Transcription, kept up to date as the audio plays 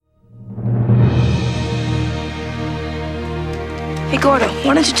Hey, Gordo,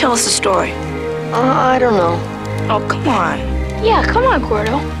 why don't you tell us the story? I don't know. Oh, come on. Yeah, come on,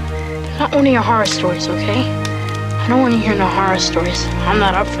 Gordo. They're not one of your horror stories, okay? I don't want to hear no horror stories. I'm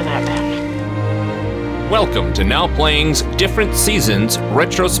not up for that, man. Welcome to Now Playing's Different Seasons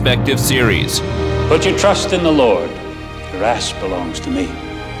retrospective series. Put your trust in the Lord. Your ass belongs to me.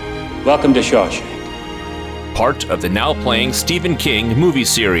 Welcome to Shawshank. Part of the Now Playing Stephen King movie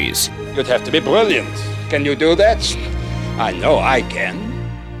series. You'd have to be brilliant. Can you do that? I know I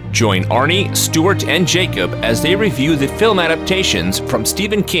can. Join Arnie, Stuart, and Jacob as they review the film adaptations from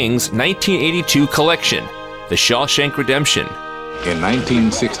Stephen King's 1982 collection, The Shawshank Redemption. In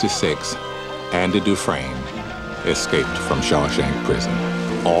 1966, Andy Dufresne escaped from Shawshank Prison.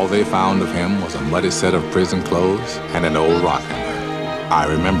 All they found of him was a muddy set of prison clothes and an old rock hammer. I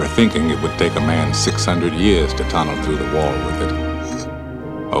remember thinking it would take a man 600 years to tunnel through the wall with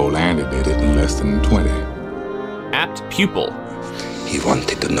it. Old Andy did it in less than 20. Apt Pupil. He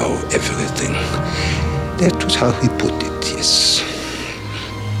wanted to know everything. That was how he put it, yes.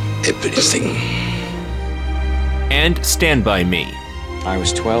 Everything. And Stand By Me. I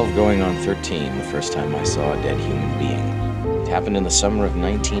was 12 going on 13 the first time I saw a dead human being. It happened in the summer of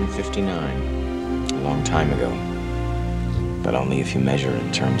 1959, a long time ago. But only if you measure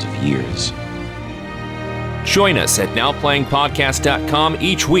in terms of years. Join us at NowPlayingPodcast.com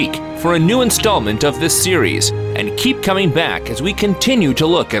each week for a new installment of this series, and keep coming back as we continue to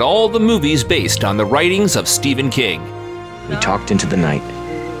look at all the movies based on the writings of Stephen King. We talked into the night,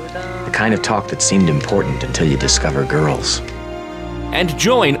 the kind of talk that seemed important until you discover girls. And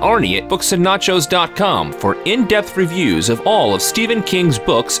join Arnie at booksandnachos.com for in-depth reviews of all of Stephen King's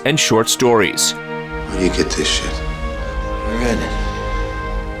books and short stories. Where do you get this shit? I read it.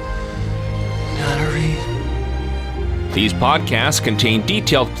 Gotta read. These podcasts contain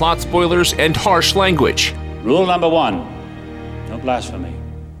detailed plot spoilers and harsh language. Rule number 1, no blasphemy.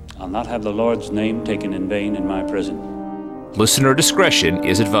 I'll not have the Lord's name taken in vain in my prison. Listener discretion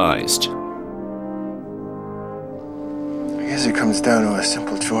is advised. I guess it comes down to a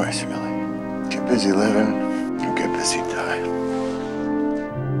simple choice, really. Get busy living, or get busy dying.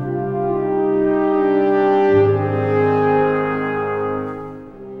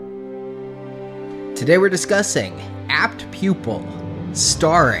 Today we're discussing Apt Pupil,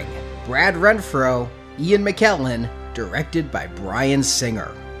 starring Brad Renfro, Ian McKellen, directed by Bryan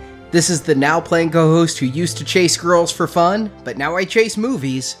Singer. This is the Now Playing co-host who used to chase girls for fun, but now I chase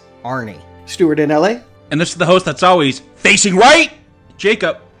movies, Arnie. Stuart in LA. And this is the host that's always facing right,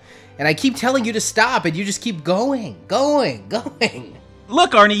 Jacob. And I keep telling you to stop, and you just keep going.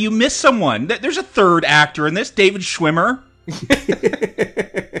 Look, Arnie, you missed someone. There's a third actor in this, David Schwimmer.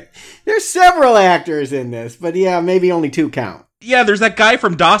 There's several actors in this, but yeah, maybe only 2 count. Yeah, there's that guy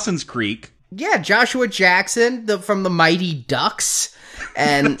from Dawson's Creek. Yeah, Joshua Jackson from the Mighty Ducks.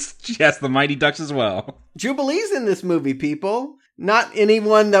 And yes, the Mighty Ducks as well. Jubilee's in this movie, people. Not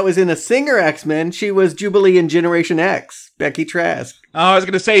anyone that was in a Singer X-Men. She was Jubilee in Generation X, Becky Trask. Oh, I was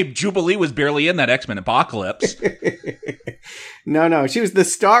going to say Jubilee was barely in that X-Men Apocalypse. No, she was the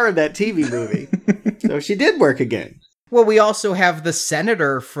star of that TV movie. So she did work again. Well, we also have the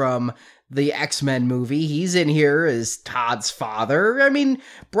Senator from the X-Men movie. He's in here as Todd's father. I mean,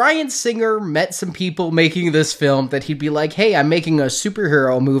 Bryan Singer met some people making this film that he'd be like, hey, I'm making a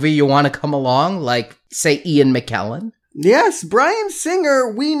superhero movie. You want to come along? Like, say, Ian McKellen? Yes, Bryan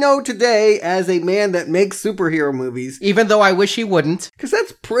Singer, we know today as a man that makes superhero movies. Even though I wish he wouldn't. Because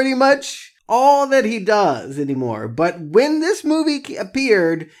that's pretty much all that he does anymore. But when this movie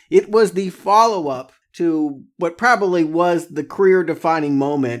appeared, it was the follow-up to what probably was the career-defining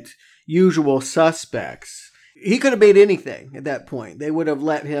moment, Usual Suspects. He could have made anything at that point. They would have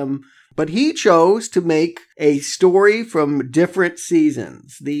let him, but he chose to make a story from different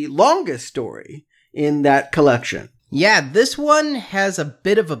seasons, the longest story in that collection. Yeah, this one has a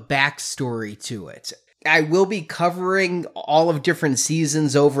bit of a backstory to it. I will be covering all of different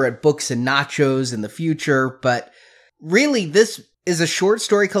seasons over at Books and Nachos in the future, but really this is a short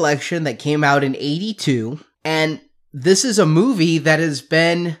story collection that came out in 82, and this is a movie that has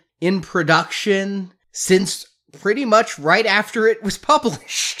been in production since pretty much right after it was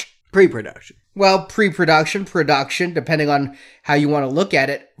published. Pre-production. Well, pre-production, production, depending on how you want to look at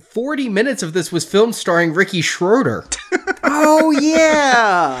it. 40 minutes of this was filmed starring Ricky Schroder. Oh,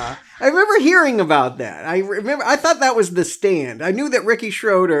 yeah. I remember hearing about that. I thought that was The Stand. I knew that Ricky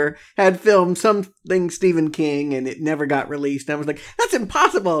Schroder had filmed something Stephen King and it never got released. And I was like, that's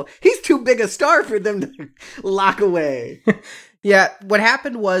impossible. He's too big a star for them to lock away. Yeah, what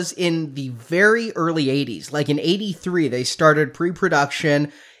happened was in the very early 80s, like in 83, they started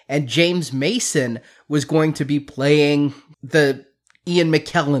pre-production and James Mason was going to be playing the Ian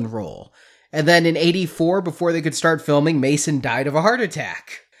McKellen role. And then in 84, before they could start filming, Mason died of a heart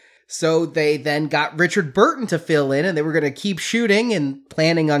attack. So they then got Richard Burton to fill in, and they were going to keep shooting and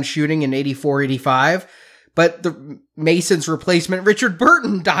planning on shooting in 84, 85. But Mason's replacement, Richard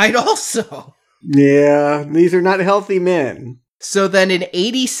Burton, died also. Yeah, these are not healthy men. So then in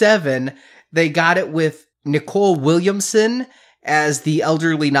 87, they got it with Nicole Williamson as the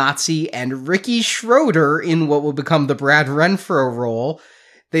elderly Nazi and Ricky Schroeder in what will become the Brad Renfro role.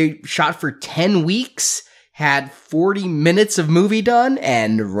 They shot for 10 weeks, had 40 minutes of movie done,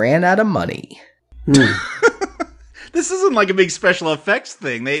 and ran out of money. This isn't like a big special effects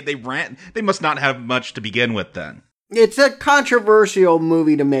thing. They must not have much to begin with then. It's a controversial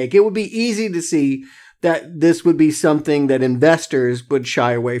movie to make. It would be easy to see that this would be something that investors would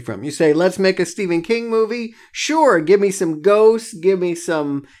shy away from. You say, let's make a Stephen King movie? Sure, give me some ghosts, give me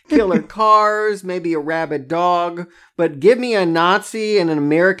some killer cars, maybe a rabid dog, but give me a Nazi and an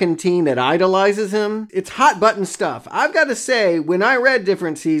American teen that idolizes him. It's hot button stuff. I've got to say, when I read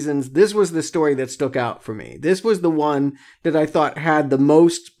Different Seasons, this was the story that stuck out for me. This was the one that I thought had the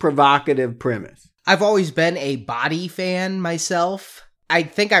most provocative premise. I've always been a body fan myself. I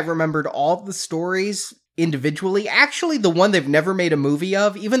think I remembered all the stories individually. Actually, the one they've never made a movie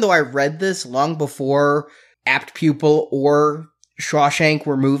of, even though I read this long before Apt Pupil or Shawshank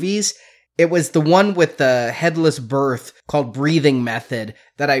were movies, it was the one with the headless birth called Breathing Method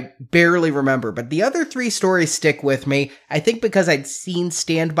that I barely remember. But the other three stories stick with me. I think because I'd seen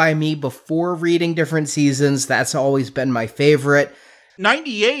Stand By Me before reading Different Seasons, that's always been my favorite.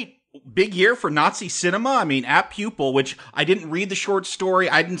 98. Big year for Nazi cinema. I mean, Apt Pupil, which I didn't read the short story.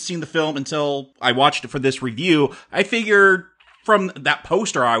 I didn't see the film until I watched it for this review. I figured from that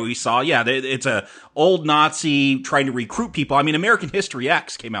poster I always saw, yeah, it's a old Nazi trying to recruit people. I mean, American History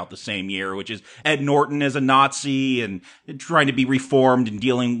X came out the same year, which is Ed Norton as a Nazi and trying to be reformed and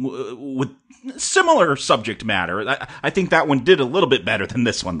dealing with similar subject matter. I think that one did a little bit better than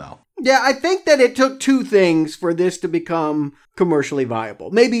this one, though. Yeah, I think that it took two things for this to become commercially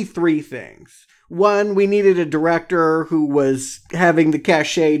viable. Maybe three things. One, we needed a director who was having the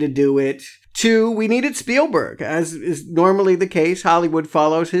cachet to do it. Two, we needed Spielberg. As is normally the case, Hollywood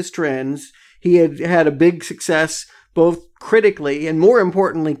follows his trends. He had had a big success both critically and, more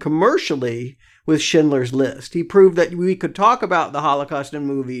importantly, commercially with Schindler's List. He proved that we could talk about the Holocaust in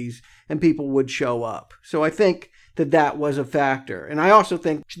movies and people would show up. So I think that was a factor. And I also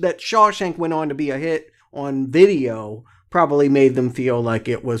think that Shawshank went on to be a hit on video, probably made them feel like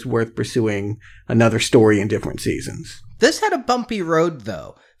it was worth pursuing another story in Different Seasons. This had a bumpy road,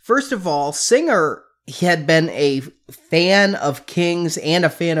 though. First of all, Singer had been a fan of King's and a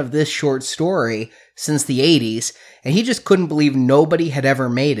fan of this short story since the 80s, and he just couldn't believe nobody had ever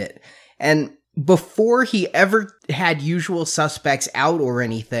made it. And before he ever had Usual Suspects out or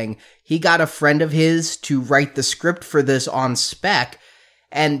anything, he got a friend of his to write the script for this on spec,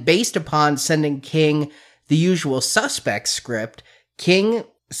 and based upon sending King the Usual Suspects script, King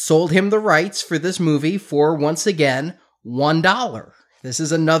sold him the rights for this movie for, once again, $1. This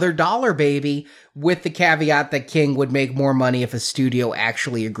is another dollar, baby, with the caveat that King would make more money if a studio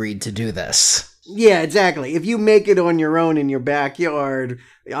actually agreed to do this. Yeah, exactly. If you make it on your own in your backyard,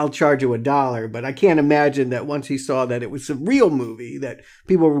 I'll charge you $1. But I can't imagine that once he saw that it was a real movie that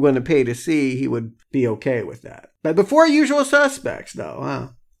people were going to pay to see, he would be okay with that. But before Usual Suspects, though, huh?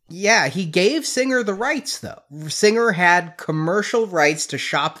 Yeah, he gave Singer the rights, though. Singer had commercial rights to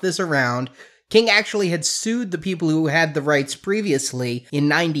shop this around. King actually had sued the people who had the rights previously in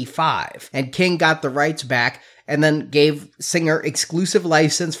 95, and King got the rights back and then gave Singer exclusive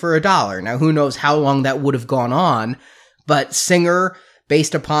license for $1. Now, who knows how long that would have gone on, but Singer,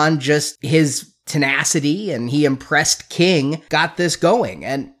 based upon just his tenacity and he impressed King, got this going.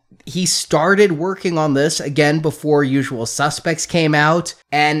 And he started working on this again before Usual Suspects came out,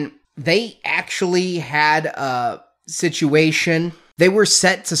 and they actually had a situation. They were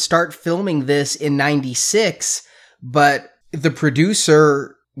set to start filming this in 96, but the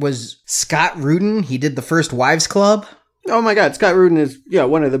producer was Scott Rudin. He did the first Wives Club. Oh my God, Scott Rudin is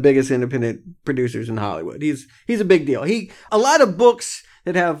one of the biggest independent producers in Hollywood. He's a big deal. A lot of books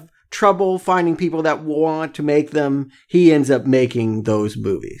that have trouble finding people that want to make them, he ends up making those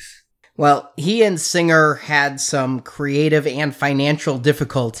movies. Well, he and Singer had some creative and financial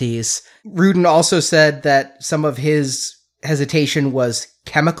difficulties. Rudin also said that some of his hesitation was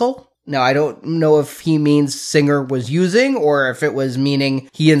chemical. Now, I don't know if he means Singer was using or if it was meaning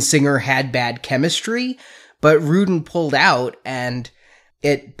he and Singer had bad chemistry, but Rudin pulled out and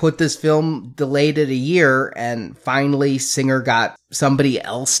it put this film delayed it a year, and finally Singer got somebody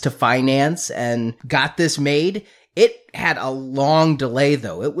else to finance and got this made. It had a long delay,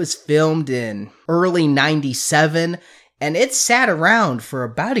 though. It was filmed in early 97, and it sat around for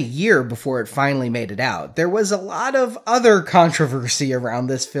about a year before it finally made it out. There was a lot of other controversy around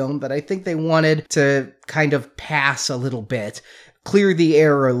this film that I think they wanted to kind of pass a little bit, clear the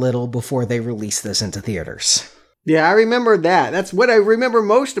air a little before they released this into theaters. Yeah, I remember that. That's what I remember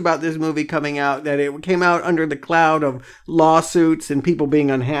most about this movie coming out, that it came out under the cloud of lawsuits and people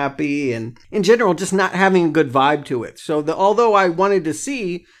being unhappy and, in general, just not having a good vibe to it. So although I wanted to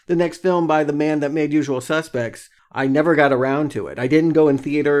see the next film by the man that made Usual Suspects, I never got around to it. I didn't go in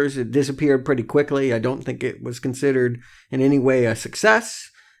theaters. It disappeared pretty quickly. I don't think it was considered in any way a success,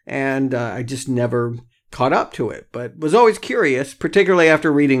 and I just never caught up to it, but was always curious, particularly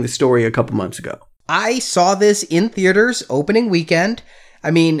after reading the story a couple months ago. I saw this in theaters opening weekend.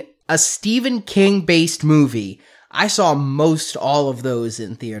 I mean, a Stephen King-based movie. I saw most all of those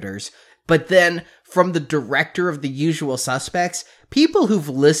in theaters. But then, from the director of The Usual Suspects, people who've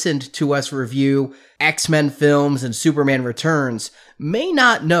listened to us review X-Men films and Superman Returns may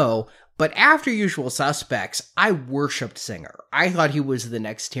not know, but after Usual Suspects, I worshipped Singer. I thought he was the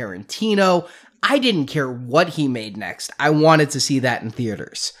next Tarantino. I didn't care what he made next. I wanted to see that in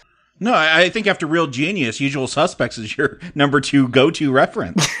theaters. No, I think after Real Genius, Usual Suspects is your number 2 go-to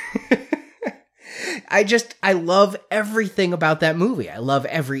reference. I love everything about that movie. I love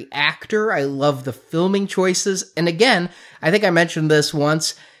every actor. I love the filming choices. And again, I think I mentioned this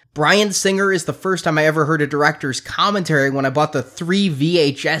once. Bryan Singer is the first time I ever heard a director's commentary when I bought the 3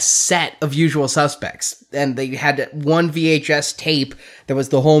 VHS set of Usual Suspects. And they had one VHS tape that was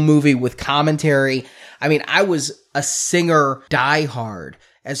the whole movie with commentary. I mean, I was a Singer diehard.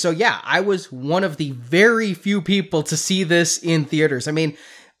 And so, yeah, I was one of the very few people to see this in theaters. I mean,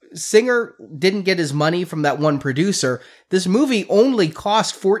 Singer didn't get his money from that one producer. This movie only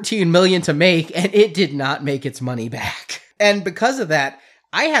cost $14 million to make, and it did not make its money back. And because of that,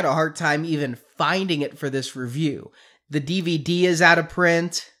 I had a hard time even finding it for this review. The DVD is out of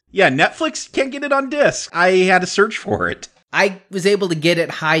print. Yeah, Netflix can't get it on disc. I had to search for it. I was able to get it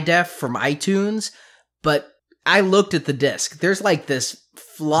high def from iTunes, but I looked at the disc. There's like this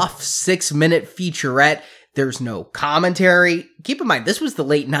fluff 6-minute featurette. There's no commentary. Keep in mind, this was the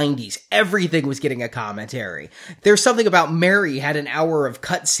late 90s. Everything was getting a commentary. There's something about Mary had an hour of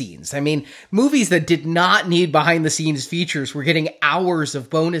cutscenes. I mean, movies that did not need behind-the-scenes features were getting hours of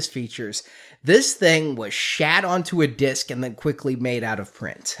bonus features. This thing was shat onto a disc and then quickly made out of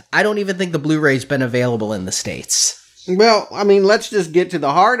print. I don't even think the Blu-ray's been available in the States. Well, I mean, let's just get to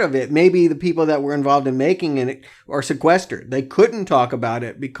the heart of it. Maybe the people that were involved in making it are sequestered. They couldn't talk about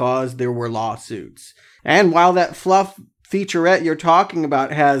it because there were lawsuits. And while that fluff featurette you're talking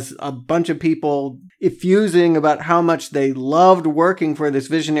about has a bunch of people effusing about how much they loved working for this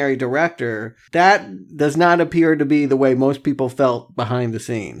visionary director, that does not appear to be the way most people felt behind the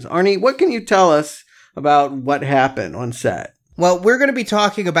scenes. Arnie, what can you tell us about what happened on set? Well, we're going to be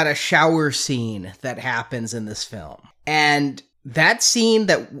talking about a shower scene that happens in this film. And that scene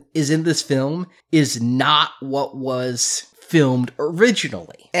that is in this film is not what was filmed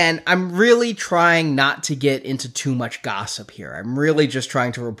originally. And I'm really trying not to get into too much gossip here. I'm really just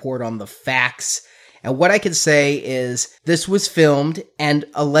trying to report on the facts. And what I can say is this was filmed, and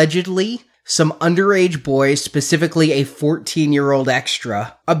allegedly some underage boys, specifically a 14-year-old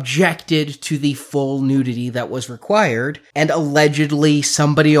extra, objected to the full nudity that was required. And allegedly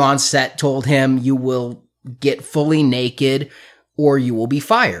somebody on set told him, "You will get fully naked or you will be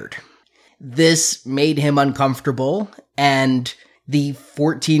fired." This made him uncomfortable, and the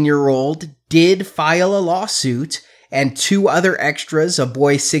 14-year-old did file a lawsuit, and 2 other extras, a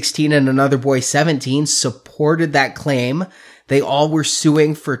boy 16 and another boy 17, supported that claim. They all were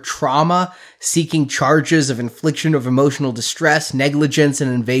suing for trauma, seeking charges of infliction of emotional distress, negligence,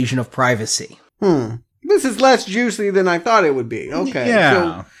 and invasion of privacy. This is less juicy than I thought it would be. Okay.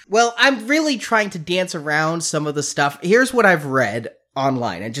 Yeah. Well, I'm really trying to dance around some of the stuff. Here's what I've read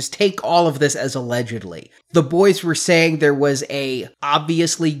online, and just take all of this as allegedly. The boys were saying there was a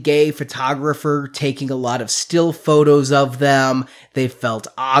obviously gay photographer taking a lot of still photos of them. They felt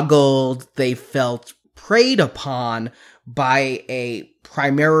ogled. They felt preyed upon by a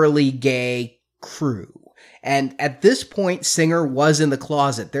primarily gay crew. And at this point, Singer was in the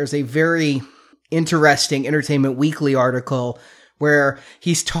closet. There's a very interesting Entertainment Weekly article where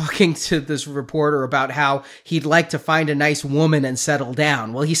he's talking to this reporter about how he'd like to find a nice woman and settle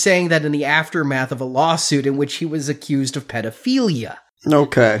down. Well, he's saying that in the aftermath of a lawsuit in which he was accused of pedophilia.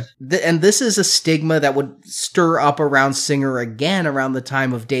 Okay. And this is a stigma that would stir up around Singer again around the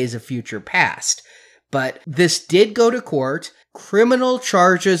time of Days of Future Past. But this did go to court. Criminal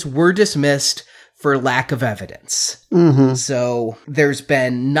charges were dismissed for lack of evidence. Mm-hmm. So there's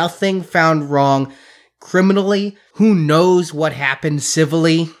been nothing found wrong criminally. Who knows what happened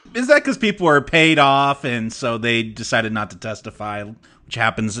civilly? Is that because people are paid off and so they decided not to testify, which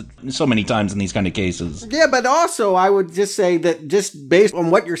happens so many times in these kind of cases? Yeah, but also I would just say that just based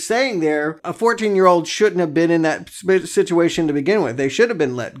on what you're saying there, a 14-year-old shouldn't have been in that situation to begin with. They should have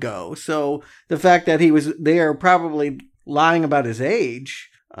been let go. So the fact that he was there probably lying about his age,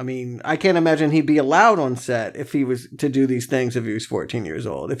 I mean, I can't imagine he'd be allowed on set if he was to do these things if he was 14 years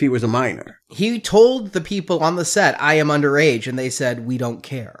old, if he was a minor. He told the people on the set, I am underage, and they said, we don't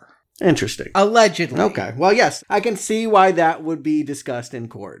care. Interesting. Allegedly. Okay. Well, yes, I can see why that would be discussed in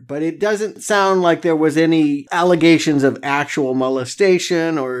court, but it doesn't sound like there was any allegations of actual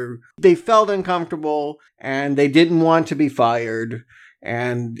molestation, or they felt uncomfortable and they didn't want to be fired,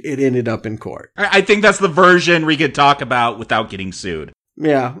 and it ended up in court. I think that's the version we could talk about without getting sued.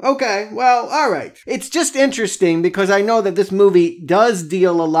 Yeah, okay, well, all right. It's just interesting because I know that this movie does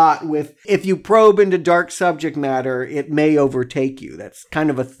deal a lot with, if you probe into dark subject matter, it may overtake you. That's kind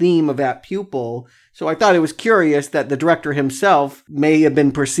of a theme of Apt Pupil. So I thought it was curious that the director himself may have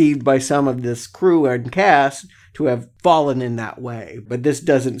been perceived by some of this crew and cast to have fallen in that way. But this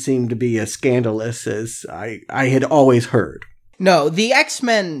doesn't seem to be as scandalous as I had always heard. No, the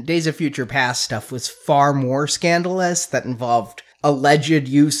X-Men Days of Future Past stuff was far more scandalous. That involved alleged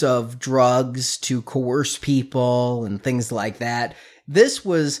use of drugs to coerce people and things like that. This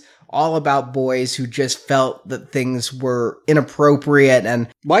was all about boys who just felt that things were inappropriate. And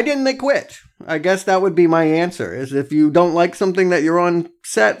why didn't they quit? I guess that would be my answer, is if you don't like something that you're on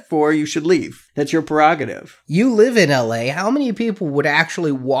set for, you should leave. That's your prerogative. You live in LA. How many people would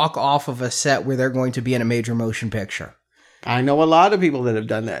actually walk off of a set where they're going to be in a major motion picture? I know a lot of people that have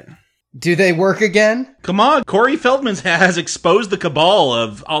done that. Do they work again? Come on, Corey Feldman has exposed the cabal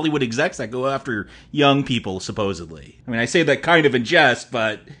of Hollywood execs that go after young people, supposedly. I mean, I say that kind of in jest,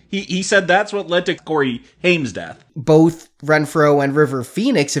 but he said that's what led to Corey Haim's death. Both Renfro and River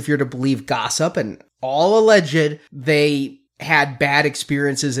Phoenix, if you're to believe gossip, and all alleged, they had bad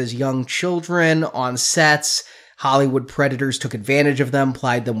experiences as young children on sets. Hollywood predators took advantage of them,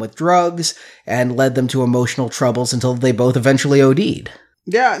 plied them with drugs, and led them to emotional troubles until they both eventually OD'd.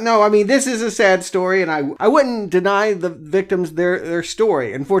 Yeah, no, I mean, this is a sad story, and I wouldn't deny the victims their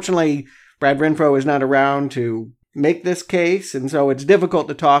story. Unfortunately, Brad Renfro is not around to make this case, and so it's difficult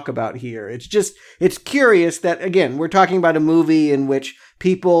to talk about here. It's curious that, again, we're talking about a movie in which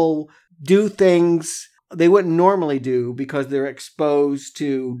people do things they wouldn't normally do because they're exposed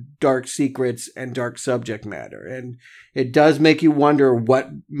to dark secrets and dark subject matter. And it does make you wonder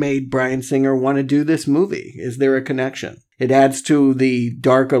what made Bryan Singer want to do this movie. Is there a connection? It adds to the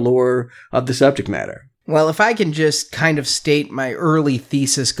dark allure of the subject matter. Well, if I can just kind of state my early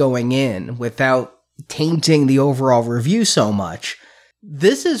thesis going in without tainting the overall review so much,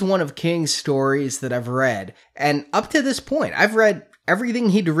 this is one of King's stories that I've read. And up to this point, I've read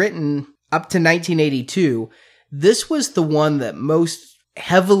everything he'd written up to 1982. This was the one that most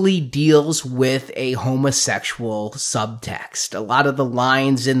heavily deals with a homosexual subtext. A lot of the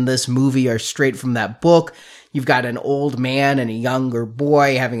lines in this movie are straight from that book. You've got an old man and a younger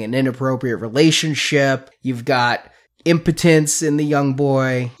boy having an inappropriate relationship. You've got impotence in the young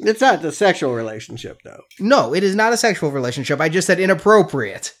boy. It's not the sexual relationship, though. No, it is not a sexual relationship. I just said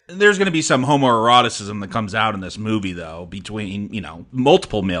inappropriate. There's going to be some homoeroticism that comes out in this movie, though, between,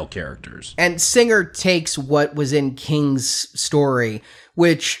 multiple male characters. And Singer takes what was in King's story,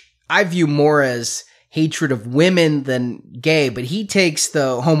 which I view more as hatred of women than gay, but he takes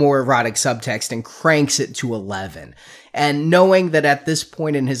the homoerotic subtext and cranks it to 11. And knowing that at this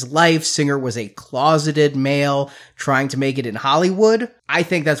point in his life, Singer was a closeted male trying to make it in Hollywood, I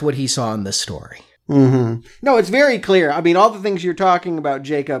think that's what he saw in this story. Mm-hmm. No, it's very clear. I mean, all the things you're talking about,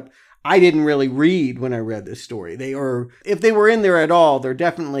 Jacob, I didn't really read when I read this story. If they were in there at all, they're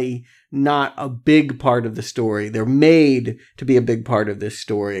definitely not a big part of the story. They're made to be a big part of this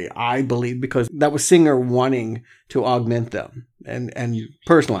story, I believe, because that was Singer wanting to augment them and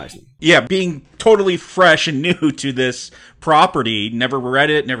personalize them. Yeah, being totally fresh and new to this property, never read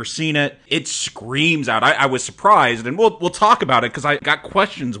it, never seen it. It screams out. I was surprised, and we'll talk about it because I got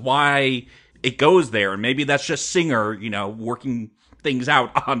questions why it goes there, and maybe that's just Singer, working things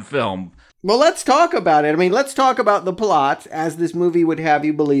out on film. Well, let's talk about it. I mean, let's talk about the plot as this movie would have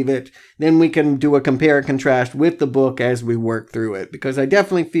you believe it. Then we can do a compare and contrast with the book as we work through it, because I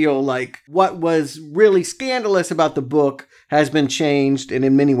definitely feel like what was really scandalous about the book has been changed and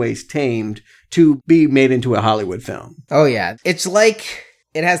in many ways tamed to be made into a Hollywood film. Oh, yeah. It's like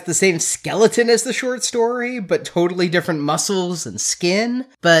it has the same skeleton as the short story, but totally different muscles and skin.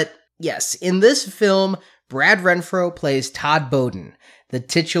 But Yes, in this film, Brad Renfro plays Todd Bowden, the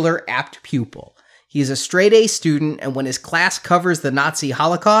titular apt pupil. He's a straight-A student, and when his class covers the Nazi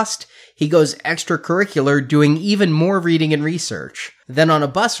Holocaust, he goes extracurricular, doing even more reading and research. Then on a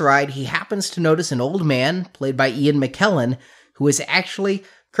bus ride, he happens to notice an old man, played by Ian McKellen, who is actually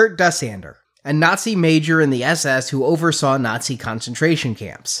Kurt Dussander, a Nazi major in the SS who oversaw Nazi concentration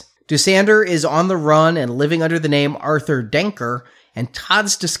camps. Dussander is on the run and living under the name Arthur Denker, and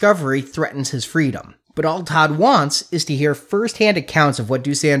Todd's discovery threatens his freedom. But all Todd wants is to hear first-hand accounts of what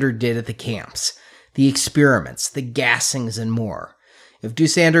Dussander did at the camps, the experiments, the gassings, and more. If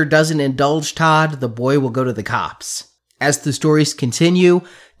Dussander doesn't indulge Todd, the boy will go to the cops. As the stories continue,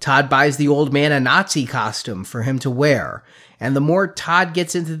 Todd buys the old man a Nazi costume for him to wear, and the more Todd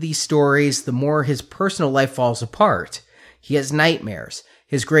gets into these stories, the more his personal life falls apart. He has nightmares.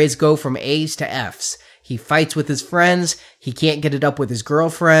 His grades go from A's to F's. He fights with his friends, he can't get it up with his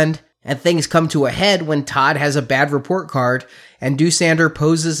girlfriend, and things come to a head when Todd has a bad report card, and Dussander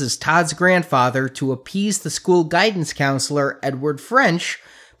poses as Todd's grandfather to appease the school guidance counselor Edward French,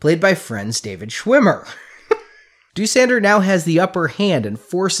 played by Friends' David Schwimmer. Dussander now has the upper hand and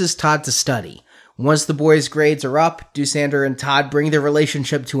forces Todd to study. Once the boys' grades are up, Dussander and Todd bring their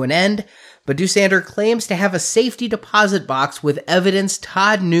relationship to an end, but Dussander claims to have a safety deposit box with evidence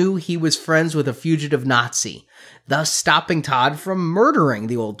Todd knew he was friends with a fugitive Nazi, thus stopping Todd from murdering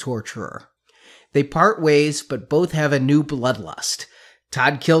the old torturer. They part ways, but both have a new bloodlust.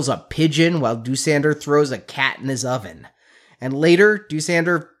 Todd kills a pigeon while Dussander throws a cat in his oven. And later,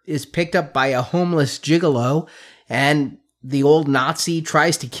 Dussander is picked up by a homeless gigolo, and the old Nazi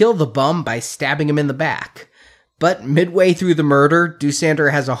tries to kill the bum by stabbing him in the back. But midway through the murder,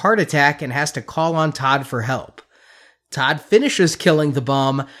 Dussander has a heart attack and has to call on Todd for help. Todd finishes killing the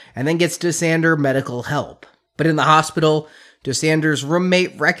bum and then gets Dussander medical help. But in the hospital, Dussander's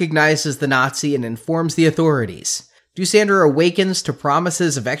roommate recognizes the Nazi and informs the authorities. Dussander awakens to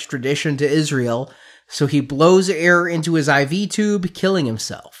promises of extradition to Israel, so he blows air into his IV tube, killing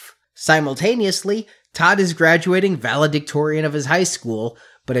himself. Simultaneously, Todd is graduating valedictorian of his high school,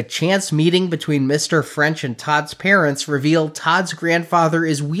 but a chance meeting between Mr. French and Todd's parents reveal Todd's grandfather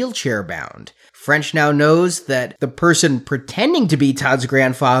is wheelchair-bound. French now knows that the person pretending to be Todd's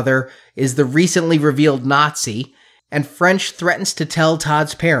grandfather is the recently revealed Nazi, and French threatens to tell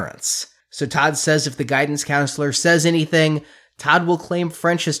Todd's parents. So Todd says if the guidance counselor says anything, Todd will claim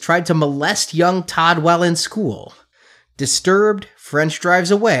French has tried to molest young Todd while in school. Disturbed, French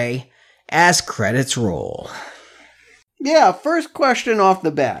drives away as credits roll. Yeah, first question off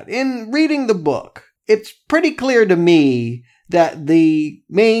the bat. In reading the book, it's pretty clear to me that the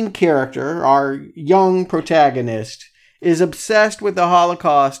main character, our young protagonist, is obsessed with the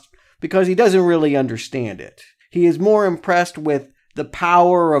Holocaust because he doesn't really understand it. He is more impressed with the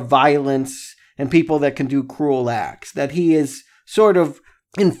power of violence and people that can do cruel acts, that he is sort of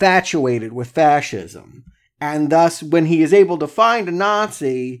infatuated with fascism. And thus, when he is able to find a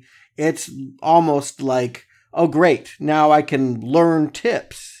Nazi, it's almost like, oh great, now I can learn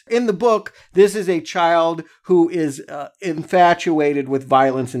tips. In the book, this is a child who is infatuated with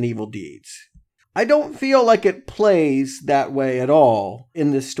violence and evil deeds. I don't feel like it plays that way at all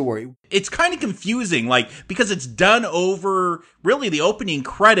in this story. It's kind of confusing, because it's done over, really, the opening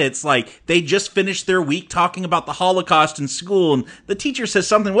credits, they just finished their week talking about the Holocaust in school, and the teacher says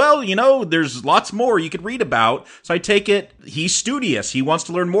something, well, there's lots more you could read about, so I take it he's studious, he wants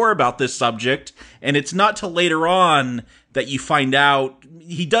to learn more about this subject, and it's not till later on that you find out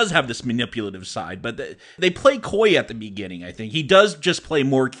he does have this manipulative side, but they play coy at the beginning, I think. He does just play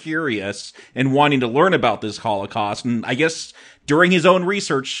more curious and wanting to learn about this Holocaust, and I guess during his own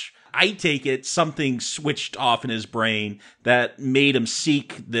research, I take it something switched off in his brain that made him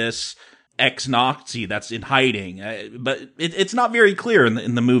seek this ex-Nazi that's in hiding. But it's not very clear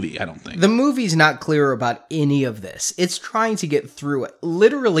in the movie, I don't think. The movie's not clear about any of this. It's trying to get through it.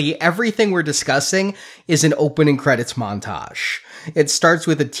 Literally, everything we're discussing is an opening credits montage. It starts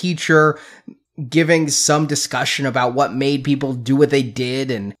with a teacher giving some discussion about what made people do what they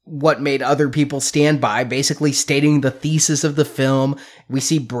did and what made other people stand by, basically stating the thesis of the film. We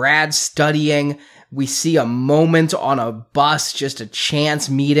see Brad studying. We see a moment on a bus, just a chance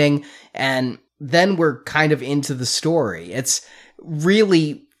meeting, and then we're kind of into the story. It's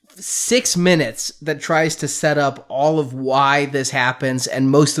really 6 minutes that tries to set up all of why this happens,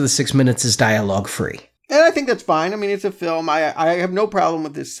 and most of the 6 minutes is dialogue free. And I think that's fine. I mean, it's a film. I have no problem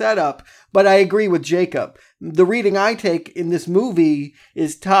with this setup, but I agree with Jacob. The reading I take in this movie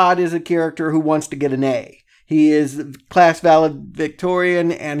is Todd is a character who wants to get an A. He is class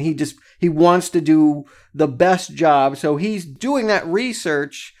valedictorian, and he wants to do the best job. So he's doing that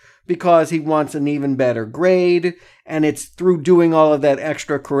research because he wants an even better grade. And it's through doing all of that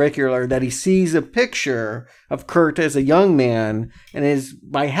extracurricular that he sees a picture of Kurt as a young man and is,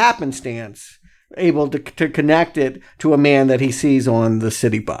 by happenstance, able to connect it to a man that he sees on the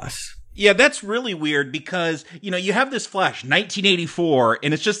city bus. Yeah, that's really weird because, you have this flash, 1984,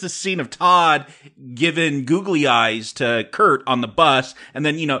 and it's just this scene of Todd giving googly eyes to Kurt on the bus. And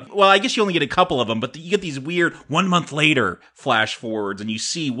then, well, I guess you only get a couple of them, but you get these weird 1 month later flash forwards and you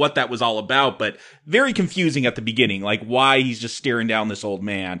see what that was all about. But very confusing at the beginning, like why he's just staring down this old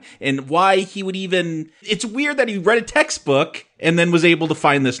man and why he would it's weird that he read a textbook and then was able to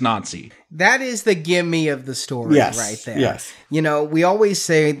find this Nazi. That is the gimme of the story right there. Yes. We always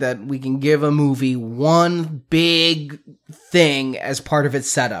say that we can give a movie one big thing as part of its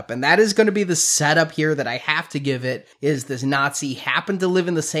setup. And that is going to be the setup here that I have to give it, is this Nazi happened to live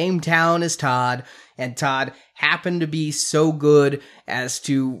in the same town as Todd, and Todd happened to be so good as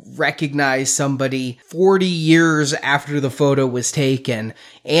to recognize somebody 40 years after the photo was taken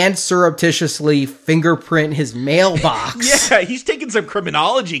and surreptitiously fingerprint his mailbox. Yeah, he's taking some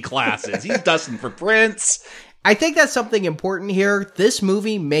criminology classes. He's dusting for prints. I think that's something important here. This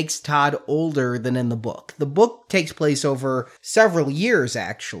movie makes Todd older than in the book. The book takes place over several years,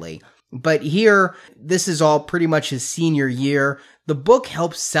 actually. But here, this is all pretty much his senior year. The book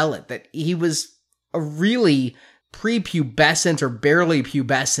helps sell it, that he was a really prepubescent or barely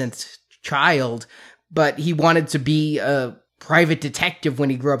pubescent child, but he wanted to be a private detective when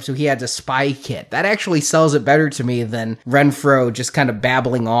he grew up, so he had a spy kit. That actually sells it better to me than Renfro just kind of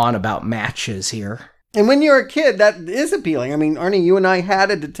babbling on about matches here. And when you're a kid, that is appealing. I mean, Arnie, you and I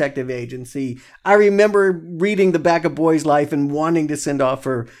had a detective agency. I remember reading the back of Boy's Life and wanting to send off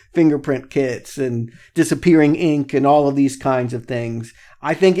for fingerprint kits and disappearing ink and all of these kinds of things.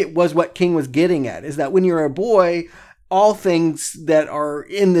 I think it was what King was getting at, is that when you're a boy, all things that are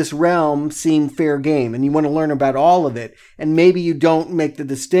in this realm seem fair game, and you want to learn about all of it. And maybe you don't make the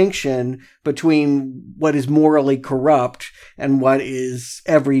distinction between what is morally corrupt and what is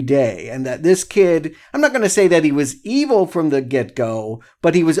everyday. And that this kid, I'm not going to say that he was evil from the get-go,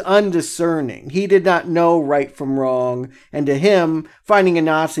 but he was undiscerning. He did not know right from wrong. And to him, finding a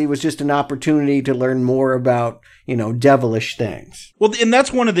Nazi was just an opportunity to learn more about, devilish things. Well, and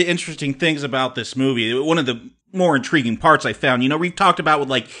that's one of the interesting things about this movie. One of the more intriguing parts I found. We've talked about with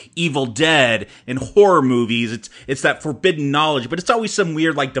like Evil Dead and horror movies. It's that forbidden knowledge, but it's always some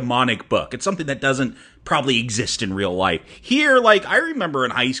weird like demonic book. It's something that doesn't probably exist in real life. Here, like I remember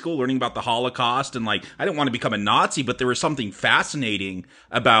in high school learning about the Holocaust, and like I didn't want to become a Nazi, but there was something fascinating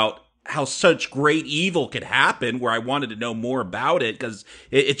about how such great evil could happen, where I wanted to know more about it because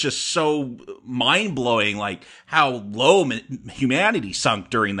it's just so mind-blowing, like how low humanity sunk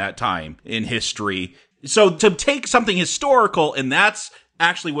during that time in history. So to take something historical, and that's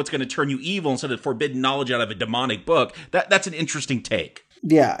actually what's going to turn you evil instead of forbidden knowledge out of a demonic book, that's an interesting take.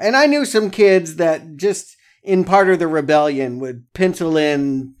 Yeah, and I knew some kids that just in part of the rebellion would pencil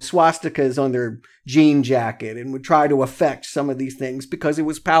in swastikas on their jean jacket and would try to affect some of these things because it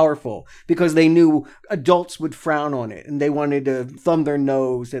was powerful, because they knew adults would frown on it and they wanted to thumb their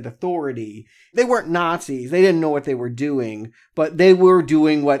nose at authority. They weren't Nazis. They didn't know what they were doing, but they were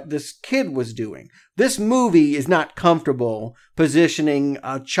doing what this kid was doing. This movie is not comfortable positioning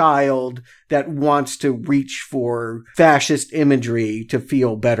a child that wants to reach for fascist imagery to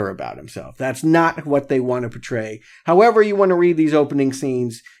feel better about himself. That's not what they want to portray. However you want to read these opening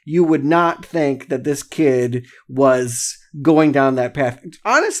scenes, you would not think that this kid was going down that path.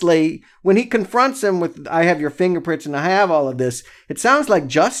 Honestly, when he confronts him with, I have your fingerprints and I have all of this, it sounds like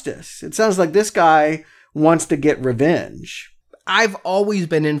justice. It sounds like this guy wants to get revenge. I've always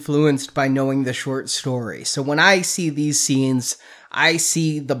been influenced by knowing the short story. So when I see these scenes, I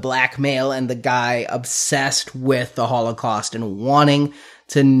see the blackmail and the guy obsessed with the Holocaust and wanting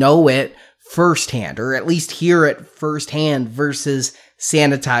to know it firsthand, or at least hear it firsthand versus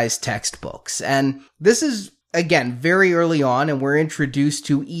sanitized textbooks. And this is, again, very early on, and we're introduced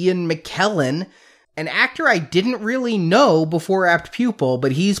to Ian McKellen, an actor I didn't really know before Apt Pupil,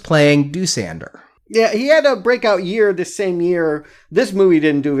 but he's playing Doosander. Yeah, he had a breakout year this same year. This movie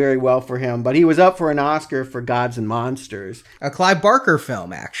didn't do very well for him, but he was up for an Oscar for Gods and Monsters. A Clive Barker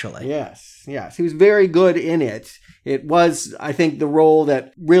film, actually. Yes. He was very good in it. It was, I think, the role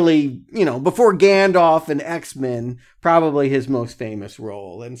that really, before Gandalf and X-Men, probably his most famous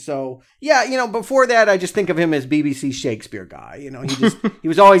role. And so, before that, I just think of him as BBC Shakespeare guy. He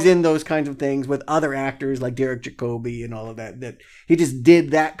was always in those kinds of things with other actors like Derek Jacobi and all of that he just did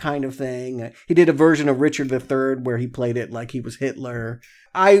that kind of thing. He did a version of Richard III where he played it like he was Hitler.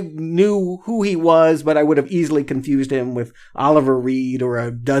 I knew who he was, but I would have easily confused him with Oliver Reed or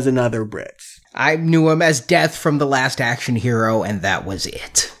a dozen other Brits. I knew him as Death from The Last Action Hero, and that was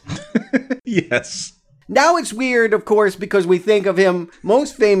it. Yes. Now it's weird, of course, because we think of him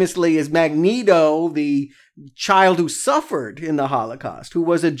most famously as Magneto, the child who suffered in the Holocaust, who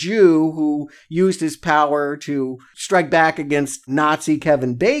was a Jew who used his power to strike back against Nazi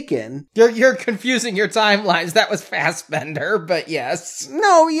Kevin Bacon. You're confusing your timelines. That was Fassbender, but yes.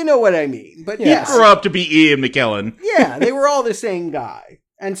 No, you know what I mean. But yes. He grew up to be Ian McKellen. Yeah, they were all the same guy.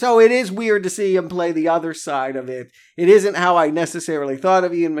 And so it is weird to see him play the other side of it. It isn't how I necessarily thought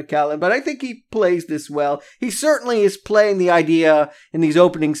of Ian McKellen, but I think he plays this well. He certainly is playing the idea in these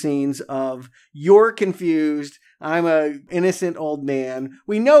opening scenes of, you're confused, I'm a innocent old man.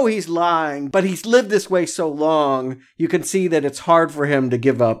 We know he's lying, but he's lived this way so long, you can see that it's hard for him to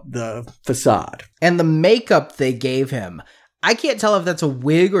give up the facade. And the makeup they gave him, I can't tell if that's a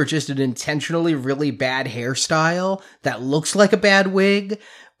wig or just an intentionally really bad hairstyle that looks like a bad wig,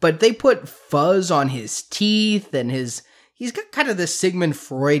 but they put fuzz on his teeth and he's got kind of this Sigmund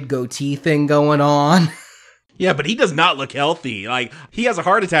Freud goatee thing going on. Yeah, but he does not look healthy. Like, he has a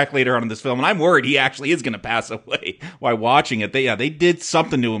heart attack later on in this film, and I'm worried he actually is going to pass away while watching it. They did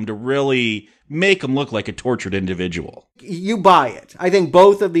something to him to really make him look like a tortured individual. You buy it. I think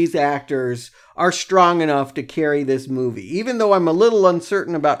both of these actors are strong enough to carry this movie. Even though I'm a little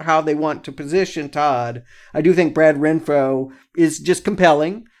uncertain about how they want to position Todd, I do think Brad Renfro is just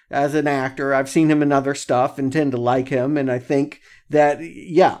compelling as an actor. I've seen him in other stuff and tend to like him, and I think that,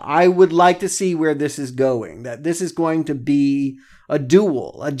 yeah, I would like to see where this is going, that this is going to be a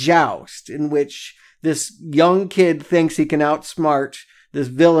duel, a joust, in which this young kid thinks he can outsmart this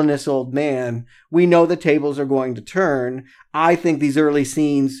villainous old man. We know the tables are going to turn. I think these early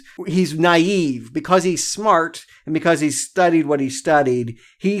scenes, he's naive because he's smart and because he's studied what he studied.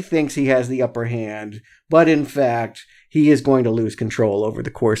 He thinks he has the upper hand, but in fact, he is going to lose control over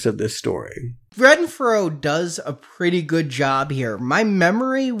the course of this story. Renfro does a pretty good job here. My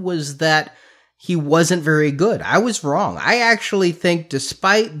memory was that he wasn't very good. I was wrong. I actually think,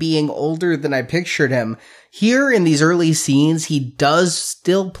 despite being older than I pictured him, here in these early scenes, he does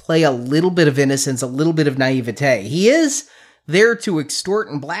still play a little bit of innocence, a little bit of naivete. He is there to extort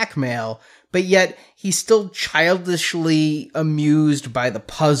and blackmail, but yet he's still childishly amused by the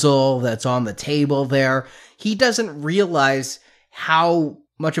puzzle that's on the table there. He doesn't realize how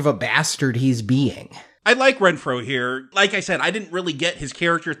much of a bastard he's being. I like Renfro here. Like I said, I didn't really get his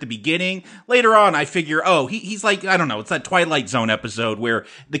character at the beginning. Later on, I figure, he's like, I don't know, it's that Twilight Zone episode where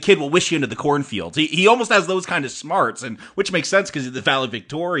the kid will wish you into the cornfields. He almost has those kind of smarts, and which makes sense because he's the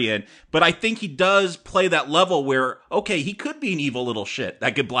valedictorian. But I think he does play that level where, okay, he could be an evil little shit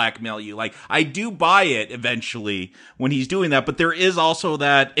that could blackmail you. Like, I do buy it eventually when he's doing that, but there is also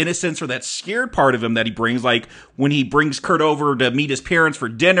that innocence or that scared part of him that he brings, like when he brings Kurt over to meet his parents for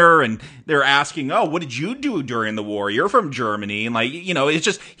dinner, and they're asking, what did you do during the war? You're from Germany. And like, you know, it's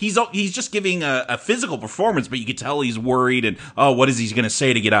just, he's just giving a physical performance, but you can tell he's worried and, what is he going to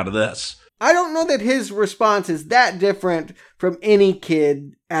say to get out of this? I don't know that his response is that different from any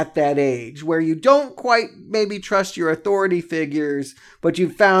kid at that age, where you don't quite maybe trust your authority figures, but you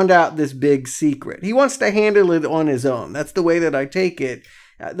found out this big secret. He wants to handle it on his own. That's the way that I take it.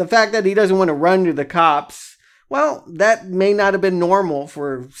 The fact that he doesn't want to run to the cops, well, that may not have been normal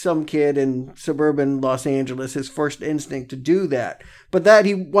for some kid in suburban Los Angeles, his first instinct to do that. But that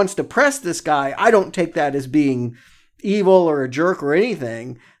he wants to press this guy, I don't take that as being evil or a jerk or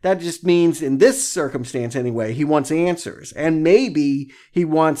anything. That just means, in this circumstance anyway, he wants answers. And maybe he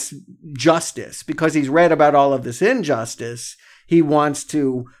wants justice because he's read about all of this injustice. He wants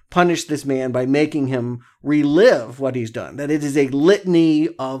to punish this man by making him relive what he's done. That it is a litany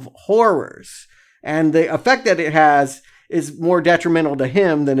of horrors. And the effect that it has is more detrimental to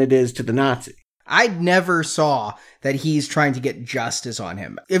him than it is to the Nazi. I never saw that he's trying to get justice on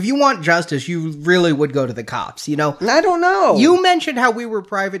him. If you want justice, you really would go to the cops, you know? I don't know. You mentioned how we were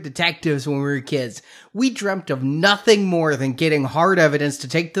private detectives when we were kids. We dreamt of nothing more than getting hard evidence to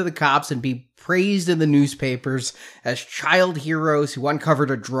take to the cops and be praised in the newspapers as child heroes who uncovered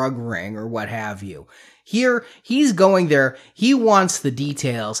a drug ring or what have you. Here, he's going there. He wants the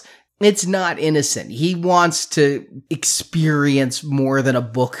details. It's not innocent. He wants to experience more than a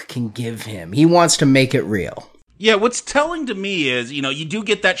book can give him. He wants to make it real. Yeah, what's telling to me is, you know, you do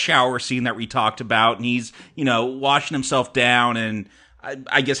get that shower scene that we talked about, and he's, you know, washing himself down and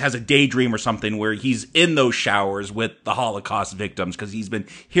I guess has a daydream or something where he's in those showers with the Holocaust victims because he's been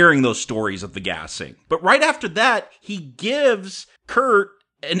hearing those stories of the gassing. But right after that, he gives Kurt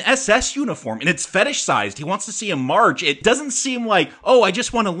an SS uniform, and it's fetish-sized. He wants to see him march. It doesn't seem like, oh, I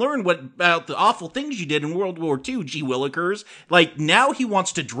just want to learn about the awful things you did in World War II, G. Willikers. Like, now he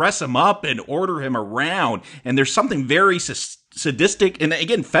wants to dress him up and order him around, and there's something very sadistic and,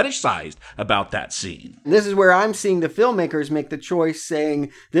 again, fetish-sized about that scene. This is where I'm seeing the filmmakers make the choice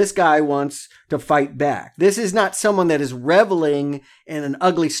saying, this guy wants to fight back. This is not someone that is reveling in an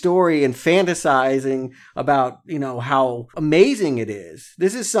ugly story and fantasizing about, how amazing it is.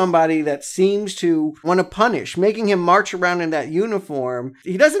 This is somebody that seems to want to punish, making him march around in that uniform.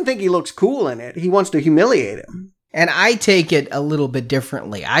 He doesn't think he looks cool in it. He wants to humiliate him. And I take it a little bit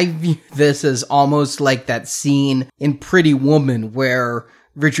differently. I view this as almost like that scene in Pretty Woman where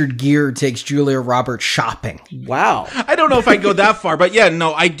Richard Gere takes Julia Roberts shopping. Wow. I don't know if I go that far, but yeah,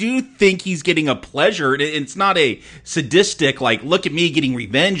 no, I do think he's getting a pleasure. It's not a sadistic, like, look at me getting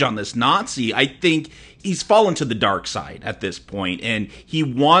revenge on this Nazi. I think he's fallen to the dark side at this point, and he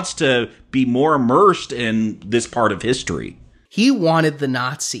wants to be more immersed in this part of history. He wanted the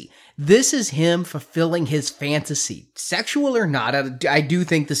Nazi. This is him fulfilling his fantasy. Sexual or not, I do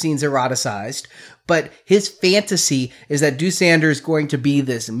think the scene's eroticized, but his fantasy is that Doosander is going to be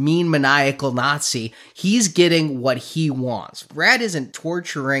this mean, maniacal Nazi. He's getting what he wants. Brad isn't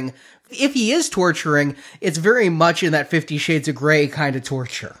torturing. If he is torturing, it's very much in that 50 Shades of Grey kind of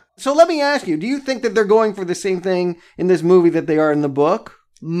torture. So let me ask you, do you think that they're going for the same thing in this movie that they are in the book?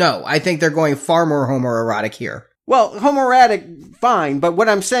 No, I think they're going far more homoerotic here. Well, homoerotic, fine, but what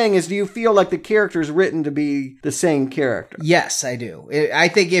I'm saying is, do you feel like the character's written to be the same character? Yes, I do. I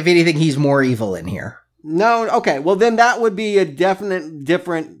think, if anything, he's more evil in here. No? Okay, well then that would be a definite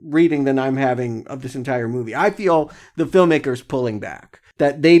different reading than I'm having of this entire movie. I feel the filmmaker's pulling back.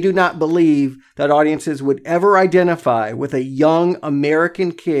 That they do not believe that audiences would ever identify with a young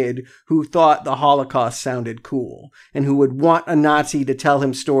American kid who thought the Holocaust sounded cool and who would want a Nazi to tell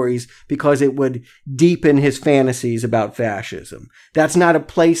him stories because it would deepen his fantasies about fascism. That's not a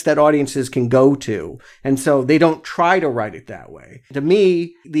place that audiences can go to, and so they don't try to write it that way. To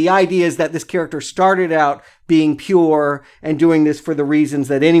me, the idea is that this character started out being pure and doing this for the reasons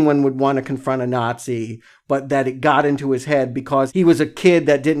that anyone would want to confront a Nazi, but that it got into his head because he was a kid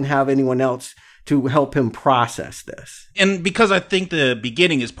that didn't have anyone else to help him process this. And because I think the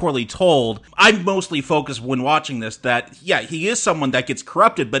beginning is poorly told, I'm mostly focused when watching this that, yeah, he is someone that gets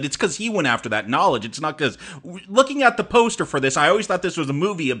corrupted, but it's because he went after that knowledge. It's not because, looking at the poster for this, I always thought this was a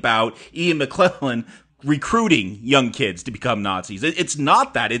movie about Ian McKellen recruiting young kids to become Nazis. It's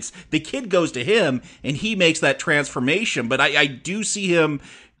not that. It's the kid goes to him and he makes that transformation. But I do see him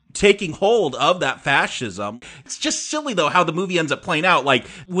taking hold of that fascism. It's just silly, though, how the movie ends up playing out. Like,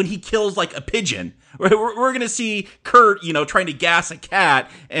 when he kills, like, a pigeon, we're going to see Kurt, trying to gas a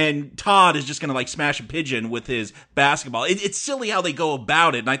cat, and Todd is just going to, like, smash a pigeon with his basketball. It's silly how they go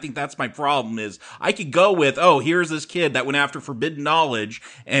about it, and I think that's my problem is I could go with, oh, here's this kid that went after forbidden knowledge,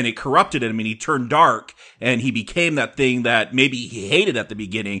 and it corrupted him, and he turned dark, and he became that thing that maybe he hated at the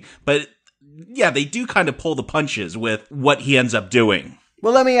beginning. But, yeah, they do kind of pull the punches with what he ends up doing.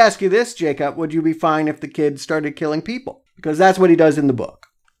 Well, let me ask you this, Jacob. Would you be fine if the kid started killing people? Because that's what he does in the book.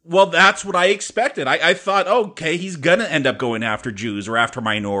 Well, that's what I expected. I thought, okay, he's going to end up going after Jews or after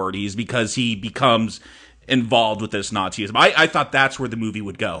minorities because he becomes involved with this Nazism. I thought that's where the movie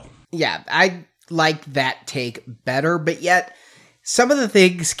would go. Yeah, I like that take better, but yet some of the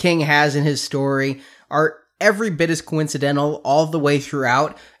things King has in his story are every bit as coincidental all the way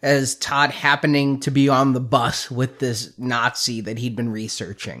throughout as Todd happening to be on the bus with this Nazi that he'd been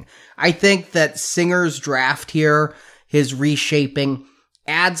researching. I think that Singer's draft here, his reshaping,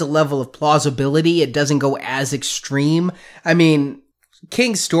 adds a level of plausibility. It doesn't go as extreme. I mean,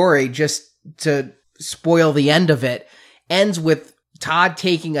 King's story, just to spoil the end of it, ends with Todd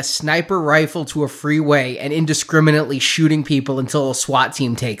taking a sniper rifle to a freeway and indiscriminately shooting people until a SWAT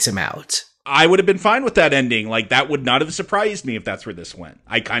team takes him out. I would have been fine with that ending. Like, that would not have surprised me if that's where this went.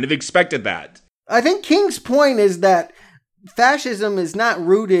 I kind of expected that. I think King's point is that fascism is not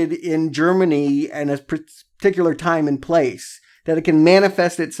rooted in Germany and a particular time and place, that it can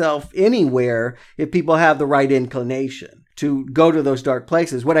manifest itself anywhere if people have the right inclination to go to those dark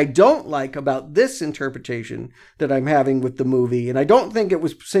places. What I don't like about this interpretation that I'm having with the movie, and I don't think it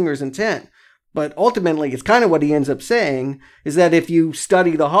was Singer's intent, but ultimately it's kind of what he ends up saying, is that if you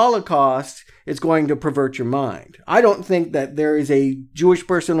study the Holocaust, it's going to pervert your mind. I don't think that there is a Jewish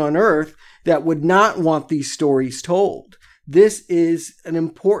person on earth that would not want these stories told. This is an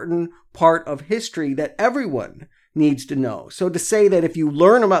important part of history that everyone needs to know. So to say that if you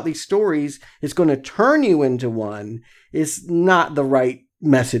learn about these stories, it's going to turn you into one is not the right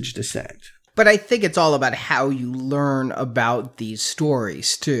message to send. But I think it's all about how you learn about these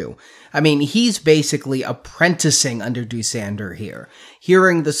stories, too. I mean, he's basically apprenticing under Doosander here.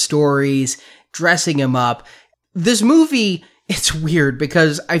 Hearing the stories, dressing him up. This movie, it's weird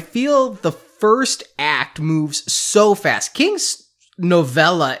because I feel the first act moves so fast. King's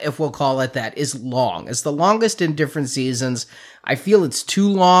novella, if we'll call it that, is long. It's the longest in different seasons. I feel it's too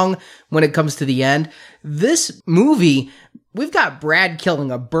long when it comes to the end. This movie, we've got Brad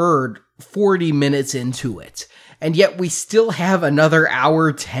killing a bird 40 minutes into it. And yet we still have another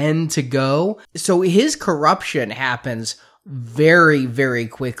hour 10 to go. So his corruption happens very, very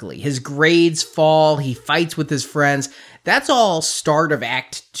quickly. His grades fall. He fights with his friends. That's all start of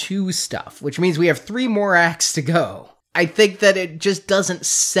Act 2 stuff, which means we have 3 more acts to go. I think that it just doesn't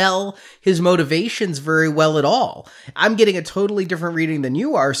sell his motivations very well at all. I'm getting a totally different reading than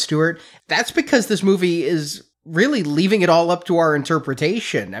you are, Stuart. That's because this movie is really leaving it all up to our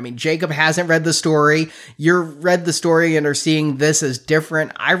interpretation. I mean, Jacob hasn't read the story. You've read the story and are seeing this as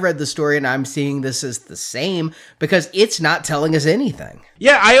different. I read the story and I'm seeing this as the same because it's not telling us anything.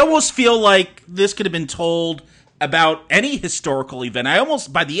 Yeah, I almost feel like this could have been told about any historical event.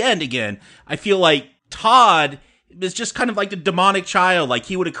 By the end again, I feel like Todd is just kind of like the demonic child. Like,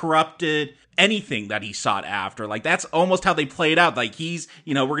 he would have corrupted anything that he sought after. Like, that's almost how they played out. Like, he's,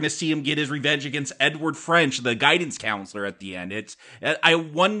 we're going to see him get his revenge against Edward French, the guidance counselor at the end. I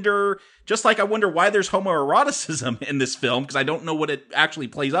wonder why there's homoeroticism in this film, because I don't know what it actually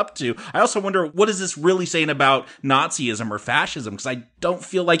plays up to. I also wonder, what is this really saying about Nazism or fascism? Because I don't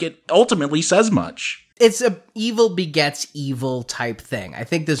feel like it ultimately says much. It's a evil begets evil type thing. I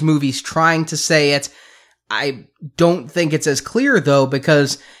think this movie's trying to say it. I don't think it's as clear, though,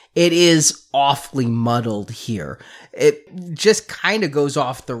 because it is awfully muddled here. It just kind of goes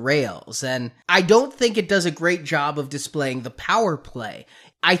off the rails, and I don't think it does a great job of displaying the power play.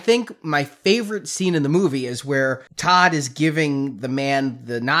 I think my favorite scene in the movie is where Todd is giving the man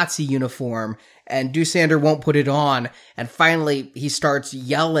the Nazi uniform, and Doosander won't put it on, and finally he starts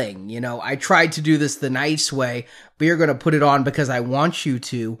yelling, I tried to do this the nice way, but you're going to put it on because I want you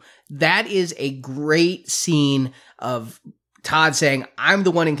to. That is a great scene of Todd saying, I'm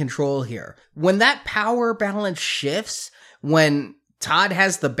the one in control here. When that power balance shifts, when Todd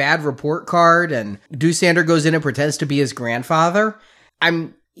has the bad report card and Doosander goes in and pretends to be his grandfather,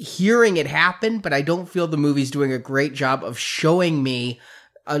 I'm hearing it happen, but I don't feel the movie's doing a great job of showing me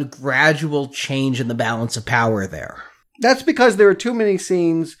a gradual change in the balance of power there. That's because there are too many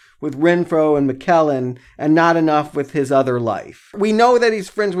scenes with Renfro and McKellen and not enough with his other life. We know that he's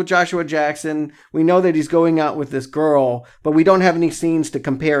friends with Joshua Jackson. We know that he's going out with this girl, but we don't have any scenes to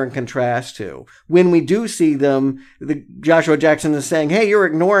compare and contrast to. When we do see them, Joshua Jackson is saying, hey, you're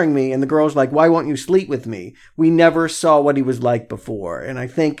ignoring me. And the girl's like, why won't you sleep with me? We never saw what he was like before. And I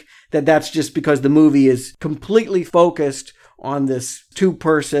think that that's just because the movie is completely focused on this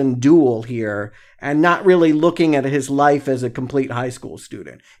two-person duel here and not really looking at his life as a complete high school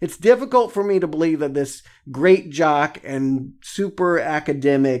student. It's difficult for me to believe that this great jock and super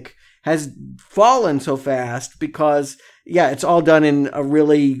academic has fallen so fast because, yeah, it's all done in a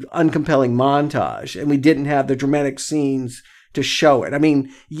really uncompelling montage, and we didn't have the dramatic scenes to show it. I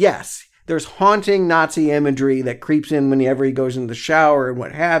mean, yes, there's haunting Nazi imagery that creeps in whenever he goes in the shower and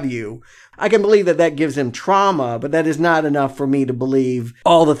what have you. I can believe that that gives him trauma, but that is not enough for me to believe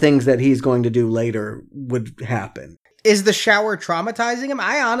all the things that he's going to do later would happen. Is the shower traumatizing him?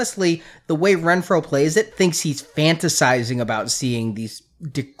 I honestly, the way Renfro plays it, thinks he's fantasizing about seeing these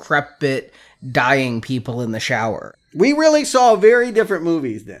decrepit, dying people in the shower. We really saw very different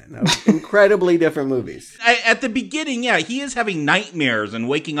movies then. Incredibly different movies. At the beginning, yeah, he is having nightmares and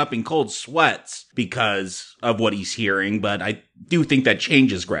waking up in cold sweats because of what he's hearing, but I do think that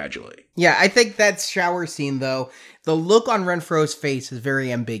changes gradually. Yeah, I think that shower scene, though, the look on Renfro's face is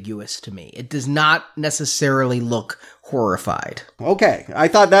very ambiguous to me. It does not necessarily look horrified. Okay, I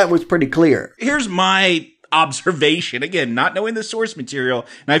thought that was pretty clear. Here's my observation, again, not knowing the source material,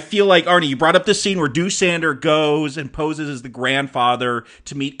 and I feel like, Arnie, you brought up this scene where Doosander goes and poses as the grandfather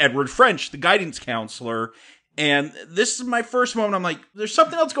to meet Edward French, the guidance counselor, and this is my first moment. I'm like, there's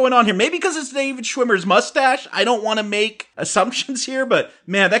something else going on here. Maybe because it's David Schwimmer's mustache. I don't want to make assumptions here, but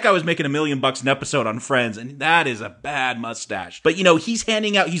man, that guy was making $1 million an episode on Friends, and that is a bad mustache. But he's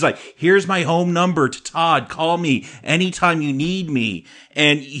handing out, he's like, here's my home number to Todd. Call me anytime you need me.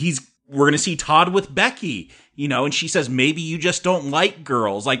 And we're going to see Todd with Becky, and she says, maybe you just don't like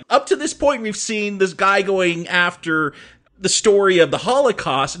girls. Like, up to this point, we've seen this guy going after the story of the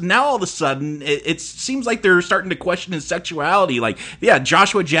Holocaust. And now all of a sudden, it seems like they're starting to question his sexuality. Like, yeah,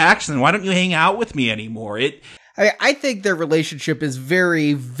 Joshua Jackson, why don't you hang out with me anymore? I think their relationship is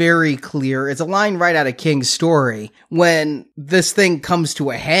very, very clear. It's a line right out of King's story when this thing comes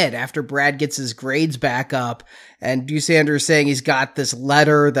to a head after Brad gets his grades back up and Doosander is saying he's got this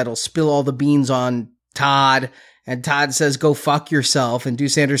letter that'll spill all the beans on Todd, and Todd says, go fuck yourself, and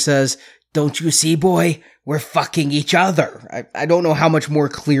Doosander says, don't you see, boy? We're fucking each other. I don't know how much more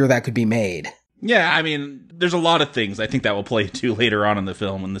clear that could be made. Yeah, I mean, there's a lot of things I think that will play to later on in the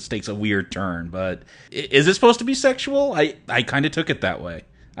film when this takes a weird turn, but is it supposed to be sexual? I kind of took it that way.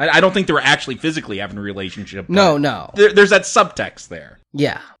 I don't think they were actually physically having a relationship. No. There's that subtext there.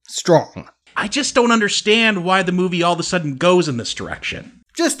 Yeah, strong. I just don't understand why the movie all of a sudden goes in this direction.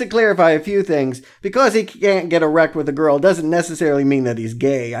 Just to clarify a few things, because he can't get erect with a girl doesn't necessarily mean that he's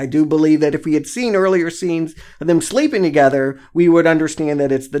gay. I do believe that if we had seen earlier scenes of them sleeping together, we would understand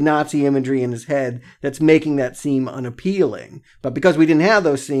that it's the Nazi imagery in his head that's making that seem unappealing. But because we didn't have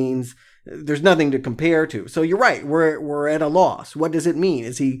those scenes, there's nothing to compare to. So you're right, we're at a loss. What does it mean?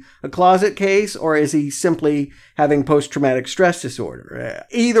 Is he a closet case, or is he simply having post-traumatic stress disorder?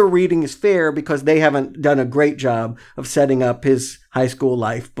 Either reading is fair because they haven't done a great job of setting up his high school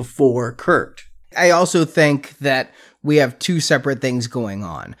life before Kurt. I also think that we have two separate things going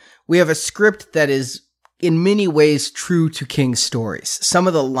on. We have a script that is in many ways true to King's stories. Some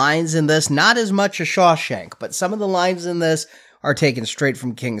of the lines in this, not as much as Shawshank, but some of the lines in this are taken straight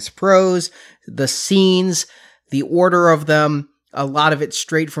from King's prose. The scenes, the order of them, a lot of it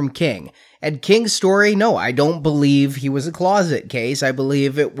straight from King. And King's story, no, I don't believe he was a closet case. I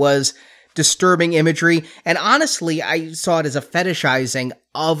believe it was disturbing imagery. And honestly, I saw it as a fetishizing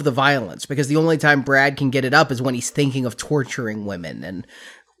of the violence, because the only time Brad can get it up is when he's thinking of torturing women and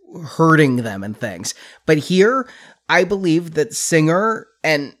hurting them and things. But here, I believe that Singer,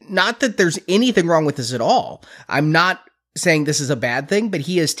 and not that there's anything wrong with this at all. I'm not saying this is a bad thing, but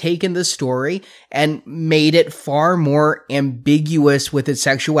he has taken the story and made it far more ambiguous with its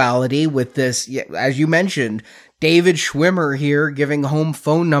sexuality, with this, as you mentioned, David Schwimmer here giving home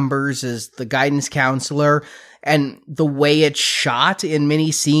phone numbers as the guidance counselor, and the way it's shot in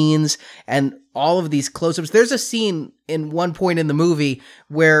many scenes and all of these close-ups. There's a scene in one point in the movie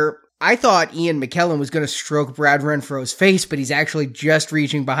where I thought Ian McKellen was going to stroke Brad Renfro's face, but he's actually just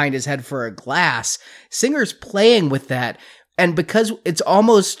reaching behind his head for a glass. Singer's playing with that. And because it's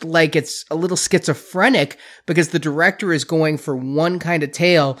almost like it's a little schizophrenic, because the director is going for one kind of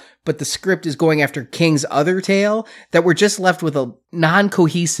tale, but the script is going after King's other tale, that we're just left with a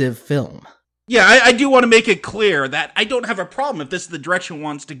non-cohesive film. Yeah, I do want to make it clear that I don't have a problem if this is the direction it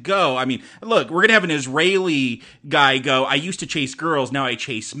wants to go. I mean, look, we're going to have an Israeli guy go, I used to chase girls, now I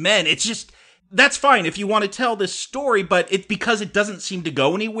chase men. It's just, that's fine if you want to tell this story, but it's because it doesn't seem to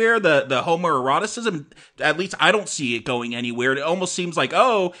go anywhere. The homoeroticism, at least I don't see it going anywhere. It almost seems like,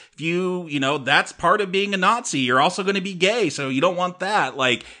 oh, if you know, that's part of being a Nazi. You're also going to be gay, so you don't want that.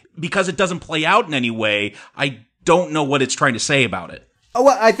 Like, because it doesn't play out in any way, I don't know what it's trying to say about it. Oh,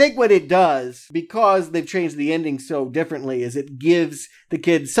 well, I think what it does, because they've changed the ending so differently, is it gives the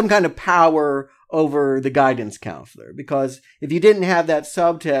kids some kind of power over the guidance counselor. Because if you didn't have that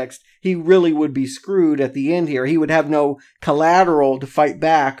subtext, he really would be screwed at the end here. He would have no collateral to fight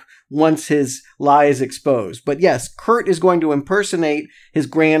back once his lie is exposed. But yes, Kurt is going to impersonate his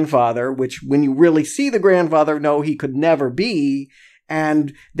grandfather, which when you really see the grandfather, no, he could never be.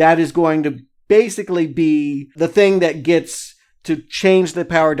 And that is going to basically be the thing that gets to change the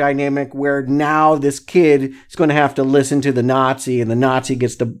power dynamic, where now this kid is going to have to listen to the Nazi, and the Nazi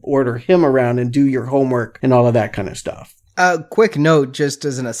gets to order him around and do your homework and all of that kind of stuff. A quick note, just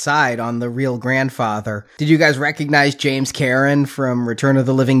as an aside on the real grandfather. Did you guys recognize James Karen from Return of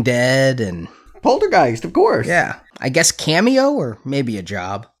the Living Dead and Poltergeist, of course? Yeah. I guess cameo or maybe a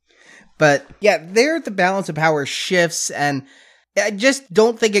job. But yeah, there the balance of power shifts, and I just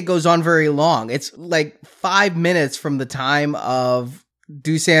don't think it goes on very long. It's like 5 minutes from the time of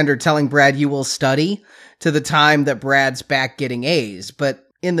Doosander telling Brad you will study to the time that Brad's back getting A's. But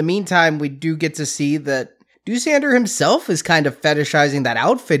in the meantime, we do get to see that Doosander himself is kind of fetishizing that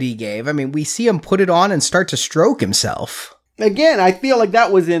outfit he gave. I mean, we see him put it on and start to stroke himself. Again, I feel like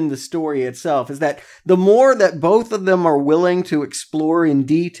that was in the story itself, is that the more that both of them are willing to explore in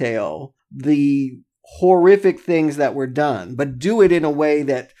detail the horrific things that were done, but do it in a way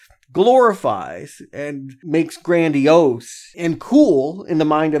that glorifies and makes grandiose and cool in the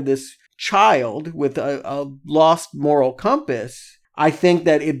mind of this child with a lost moral compass, I think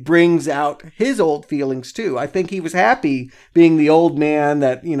that it brings out his old feelings too. I think he was happy being the old man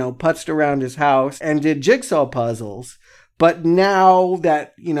that, you know, putzed around his house and did jigsaw puzzles. But now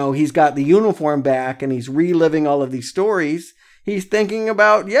that, you know, he's got the uniform back and he's reliving all of these stories, He's thinking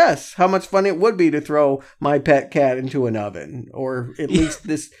about, yes, how much fun it would be to throw my pet cat into an oven, or at least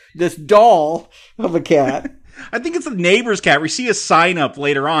this doll of a cat. I think it's the neighbor's cat. We see a sign up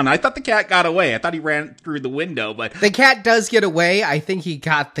later on. I thought the cat got away. I thought he ran through the window, but the cat does get away. I think he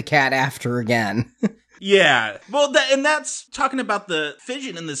got the cat after again. Yeah. Well, and that's talking about the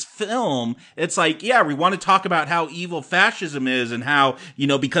fission in this film. It's like, yeah, we want to talk about how evil fascism is and how,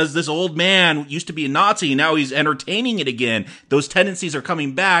 because this old man used to be a Nazi, now he's entertaining it again. Those tendencies are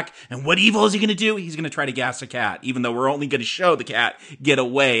coming back. And what evil is he going to do? He's going to try to gas a cat, even though we're only going to show the cat get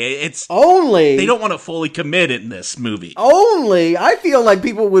away. They don't want to fully commit in this movie. I feel like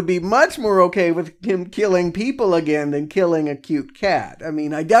people would be much more okay with him killing people again than killing a cute cat. I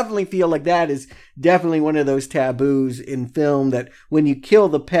mean, I definitely feel like that is definitely one of those taboos in film, that when you kill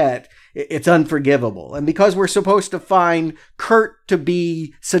the pet, it's unforgivable. And because we're supposed to find Kurt to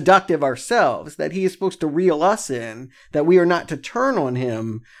be seductive ourselves, that he is supposed to reel us in, that we are not to turn on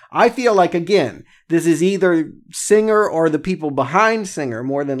him, I feel like, again, this is either Singer or the people behind Singer,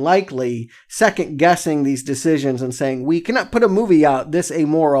 more than likely, second guessing these decisions and saying, we cannot put a movie out this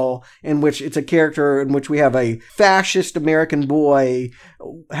amoral in which it's a character in which we have a fascist American boy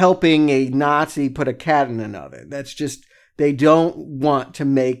helping a Nazi put a cat in an oven. That's just, they don't want to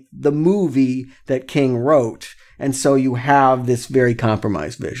make the movie that King wrote. And so you have this very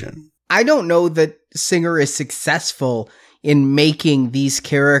compromised vision. I don't know that Singer is successful in making these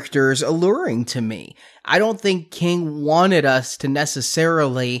characters alluring to me. I don't think King wanted us to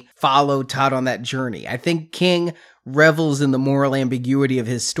necessarily follow Todd on that journey. I think King revels in the moral ambiguity of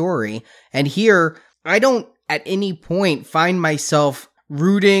his story. And here, I don't at any point find myself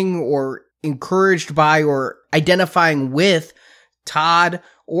rooting or encouraged by or identifying with Todd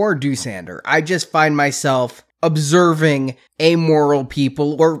or Doosander. I just find myself observing amoral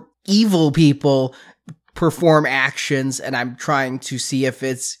people or evil people perform actions, and I'm trying to see if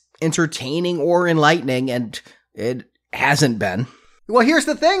it's entertaining or enlightening, and it hasn't been. Well, here's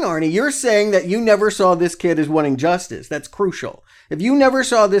the thing, Arnie. You're saying that you never saw this kid as wanting justice. That's crucial. If you never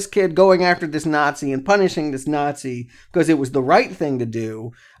saw this kid going after this Nazi and punishing this Nazi because it was the right thing to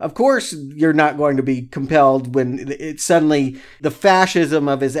do, of course you're not going to be compelled when it suddenly the fascism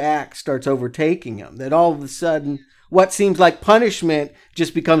of his act starts overtaking him. That all of a sudden what seems like punishment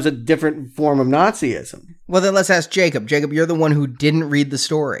just becomes a different form of Nazism. Well, then let's ask Jacob. Jacob, you're the one who didn't read the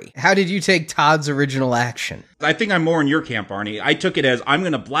story. How did you take Todd's original action? I think I'm more in your camp, Arnie. I took it as, I'm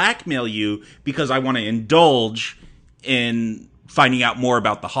going to blackmail you because I want to indulge in finding out more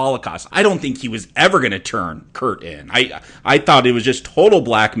about the Holocaust. I don't think he was ever going to turn Kurt in. I thought it was just total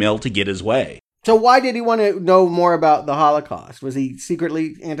blackmail to get his way. So why did he want to know more about the Holocaust? Was he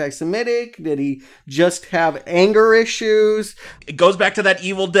secretly anti-Semitic? Did he just have anger issues? It goes back to that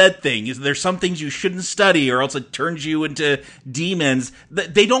Evil Dead thing. There's some things you shouldn't study or else it turns you into demons.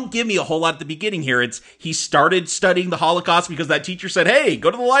 They don't give me a whole lot at the beginning here. He started studying the Holocaust because that teacher said, hey, go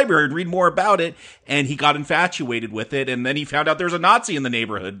to the library and read more about it. And he got infatuated with it. And then he found out there's a Nazi in the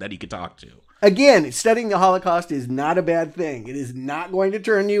neighborhood that he could talk to. Again, studying the Holocaust is not a bad thing. It is not going to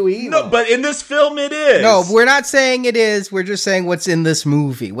turn you evil. No, but in this film it is. No, we're not saying it is. We're just saying what's in this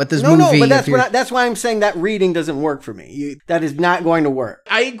movie. What this movie... No, but that's why I'm saying that reading doesn't work for me. That is not going to work.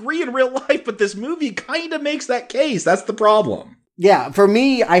 I agree in real life, but this movie kind of makes that case. That's the problem. Yeah, for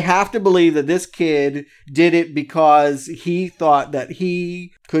me, I have to believe that this kid did it because he thought that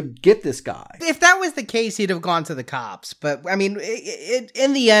he could get this guy. If that was the case, he'd have gone to the cops. But, I mean,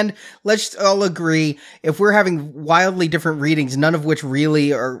 in the end, let's all agree, if we're having wildly different readings, none of which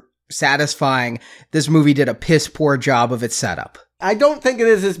really are satisfying, this movie did a piss-poor job of its setup. I don't think it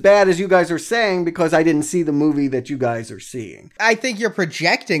is as bad as you guys are saying because I didn't see the movie that you guys are seeing. I think you're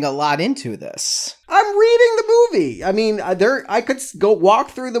projecting a lot into this. I'm reading the movie. I mean, I could go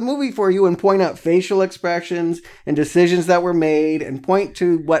walk through the movie for you and point out facial expressions and decisions that were made and point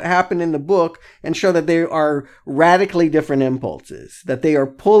to what happened in the book and show that they are radically different impulses, that they are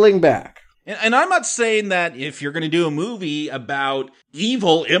pulling back. And I'm not saying that if you're going to do a movie about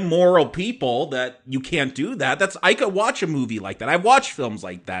evil, immoral people, that you can't do that. I could watch a movie like that. I've watched films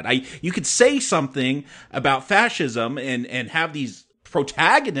like that. You could say something about fascism and have these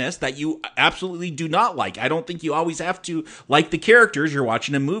protagonists that you absolutely do not like. I don't think you always have to like the characters you're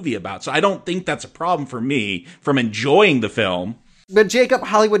watching a movie about. So I don't think that's a problem for me from enjoying the film. But Jacob,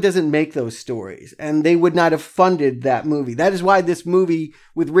 Hollywood doesn't make those stories, and they would not have funded that movie. That is why this movie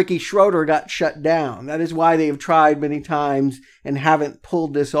with Ricky Schroeder got shut down. That is why they have tried many times and haven't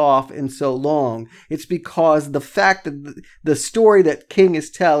pulled this off in so long. It's because the fact that the story that King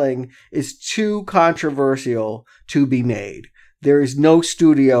is telling is too controversial to be made. there is no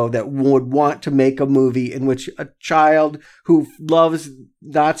studio that would want to make a movie in which a child who loves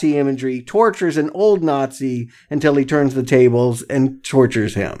Nazi imagery tortures an old Nazi until he turns the tables and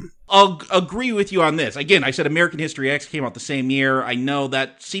tortures him. I'll agree with you on this. Again, I said American History X came out the same year. I know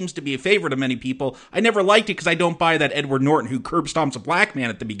that seems to be a favorite of many people. I never liked it because I don't buy that Edward Norton, who curb stomps a black man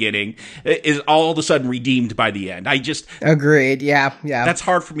at the beginning, is all of a sudden redeemed by the end. I just... Agreed, yeah. That's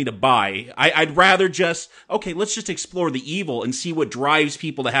hard for me to buy. I'd rather just, okay, let's just explore the evil and see what drives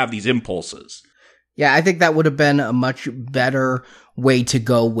people to have these impulses. Yeah, I think that would have been a much better way to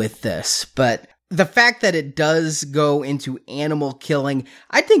go with this, but... the fact that it does go into animal killing,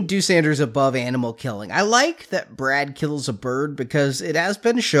 I think Doosander's above animal killing. I like that Brad kills a bird because it has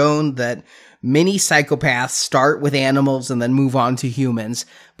been shown that many psychopaths start with animals and then move on to humans.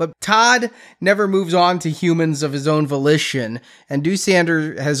 But Todd never moves on to humans of his own volition, and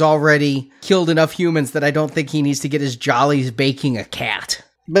Doosander has already killed enough humans that I don't think he needs to get his jollies baking a cat.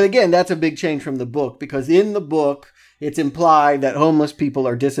 But again, that's a big change from the book, because in the book, it's implied that homeless people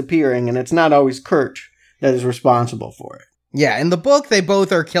are disappearing, and it's not always Kurt that is responsible for it. Yeah, in the book, they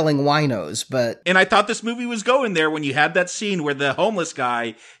both are killing winos, but... And I thought this movie was going there when you had that scene where the homeless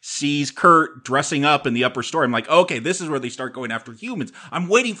guy sees Kurt dressing up in the upper story. I'm like, okay, this is where they start going after humans. I'm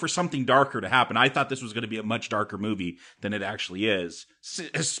waiting for something darker to happen. I thought this was going to be a much darker movie than it actually is,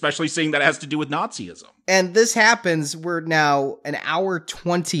 especially seeing that it has to do with Nazism. And this happens, we're now an hour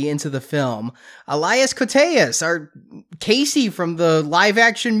 20 into the film. Elias Koteas, our Casey from the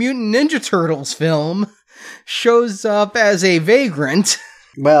live-action Mutant Ninja Turtles film, shows up as a vagrant.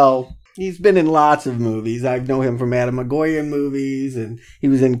 Well, he's been in lots of movies. I know him from Adam McGoyan movies, and he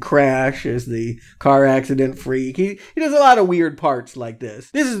was in Crash as the car accident freak. He does a lot of weird parts like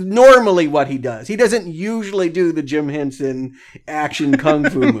this. This is normally what he does. He doesn't usually do the Jim Henson action kung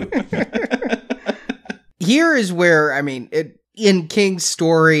fu movie. Here is where, I mean, in King's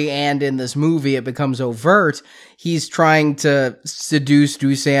story and in this movie, it becomes overt. He's trying to seduce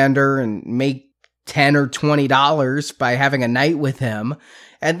Doosander and make $10 or $20 by having a night with him.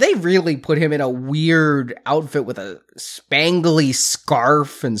 And they really put him in a weird outfit with a spangly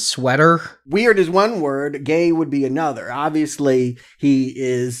scarf and sweater. Weird is one word, gay would be another. Obviously, he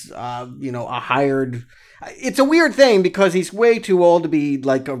is, a hired... It's a weird thing because he's way too old to be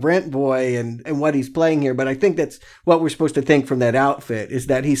like a rent boy and what he's playing here. But I think that's what we're supposed to think from that outfit, is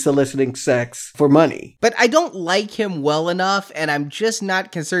that he's soliciting sex for money. But I don't like him well enough, and I'm just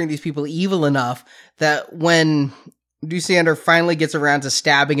not considering these people evil enough that when Doosander finally gets around to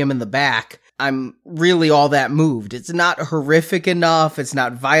stabbing him in the back, I'm really all that moved. It's not horrific enough. It's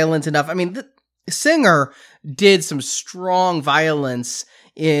not violent enough. I mean, Singer did some strong violence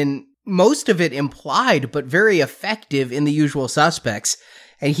in... most of it implied, but very effective in The Usual Suspects.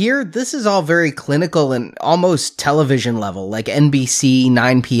 And here, this is all very clinical and almost television level, like NBC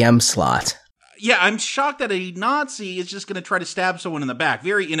 9 p.m. slot. Yeah, I'm shocked that a Nazi is just going to try to stab someone in the back.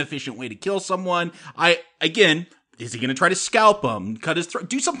 Very inefficient way to kill someone. Is he going to try to scalp him, cut his throat,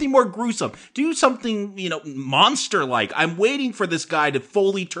 do something more gruesome, do something, monster-like? I'm waiting for this guy to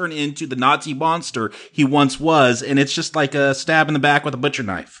fully turn into the Nazi monster he once was, and it's just like a stab in the back with a butcher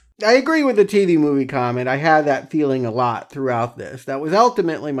knife. I agree with the TV movie comment. I had that feeling a lot throughout this. That was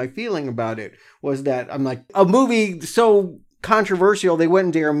ultimately my feeling about it, was that I'm like, a movie so controversial, they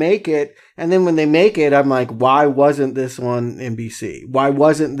wouldn't dare make it. And then when they make it, I'm like, why wasn't this on NBC? Why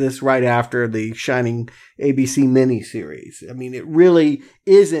wasn't this right after the Shining ABC miniseries? I mean, it really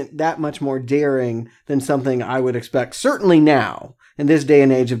isn't that much more daring than something I would expect. Certainly now, in this day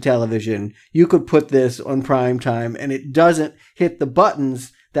and age of television, you could put this on prime time and it doesn't hit the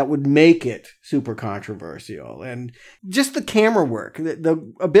buttons that would make it super controversial. And just the camera work,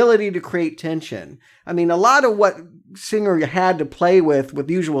 the ability to create tension. I mean, a lot of what Singer had to play with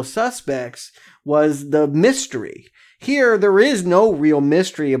Usual Suspects was the mystery. Here, there is no real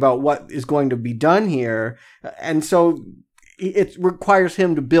mystery about what is going to be done here. And so it requires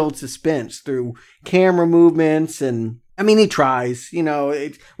him to build suspense through camera movements. And I mean, he tries, we know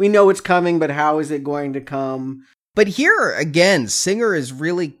it's coming, but how is it going to come? But here, again, Singer is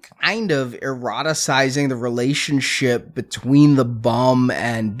really kind of eroticizing the relationship between the bum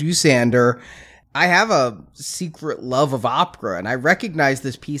and Doosander. I have a secret love of opera, and I recognize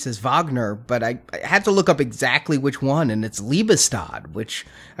this piece as Wagner, but I had to look up exactly which one, and it's Liebestod, which,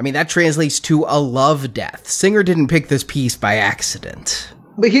 that translates to a love death. Singer didn't pick this piece by accident.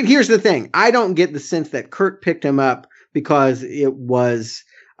 But here's the thing. I don't get the sense that Kurt picked him up because it was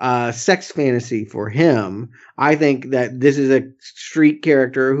sex fantasy for him. I think that this is a street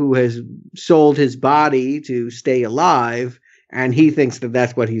character who has sold his body to stay alive, And he thinks that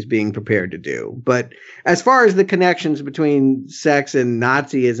that's what he's being prepared to do. But as far as the connections between sex and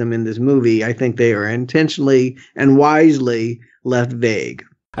Nazism in this movie, I think they are intentionally and wisely left vague.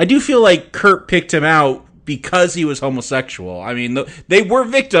 I do feel like Kurt picked him out because he was homosexual. I mean, they were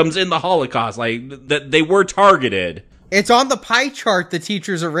victims in the Holocaust. Like, they were targeted. It's on the pie chart the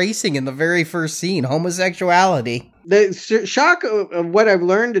teacher's erasing in the very first scene, homosexuality. The shock of what I've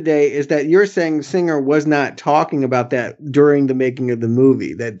learned today is that you're saying Singer was not talking about that during the making of the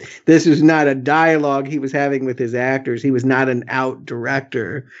movie, that this was not a dialogue he was having with his actors. He was not an out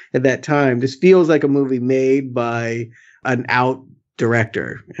director at that time. This feels like a movie made by an out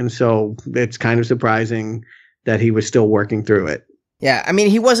director. And so it's kind of surprising that he was still working through it. Yeah, I mean,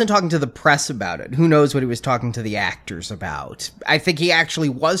 he wasn't talking to the press about it. Who knows what he was talking to the actors about? I think he actually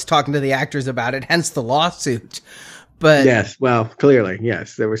was talking to the actors about it, hence the lawsuit. But yes, well, clearly,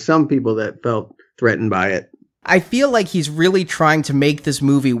 yes. There were some people that felt threatened by it. I feel like he's really trying to make this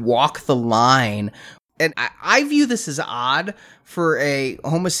movie walk the line. And I view this as odd for a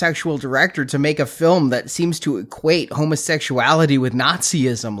homosexual director to make a film that seems to equate homosexuality with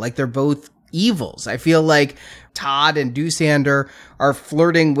Nazism, like they're both evils. I feel like Todd and Doosander are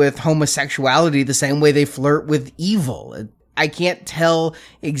flirting with homosexuality the same way they flirt with evil. I can't tell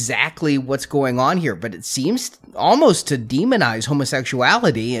exactly what's going on here, but it seems almost to demonize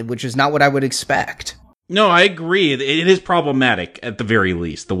homosexuality, which is not what I would expect. No, I agree. It is problematic, at the very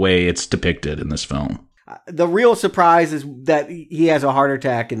least, the way it's depicted in this film. The real surprise is that he has a heart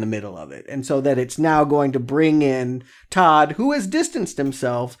attack in the middle of it. And so that it's now going to bring in Todd, who has distanced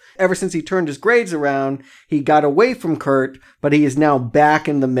himself ever since he turned his grades around. He got away from Kurt, but he is now back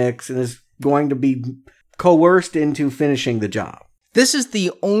in the mix and is going to be coerced into finishing the job. This is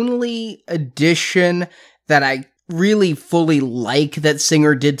the only addition that I really fully like that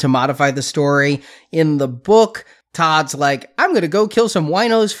Singer did to modify the story. In the book, Todd's like, I'm going to go kill some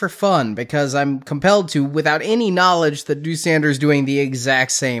winos for fun because I'm compelled to, without any knowledge that Doosander's doing the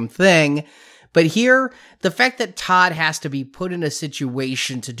exact same thing. But here, the fact that Todd has to be put in a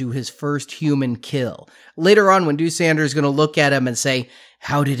situation to do his first human kill. Later on, when Doosander's going to look at him and say,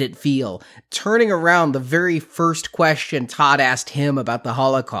 how did it feel? Turning around the very first question Todd asked him about the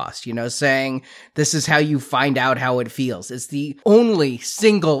Holocaust, saying, this is how you find out how it feels. It's the only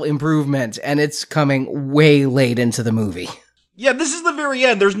single improvement, and it's coming way late into the movie. Yeah, this is the very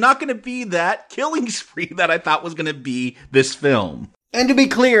end. There's not going to be that killing spree that I thought was going to be this film. And to be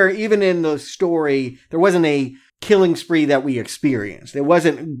clear, even in the story, there wasn't a killing spree that we experienced. It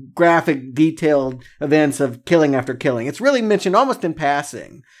wasn't graphic, detailed events of killing after killing. It's really mentioned almost in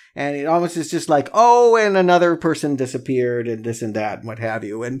passing. And it almost is just like, oh, and another person disappeared and this and that and what have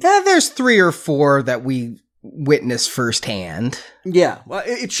you. And there's 3 or 4 that we witnessed firsthand. Yeah, well,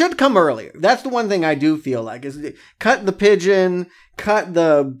 it should come earlier. That's the one thing I do feel like is cut the pigeon, cut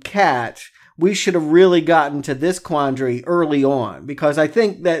the cat. We should have really gotten to this quandary early on, because I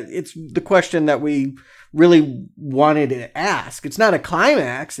think that it's the question that we really wanted to ask. It's not a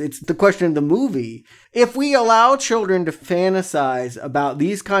climax. It's the question of the movie. If we allow children to fantasize about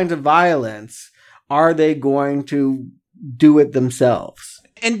these kinds of violence, are they going to do it themselves?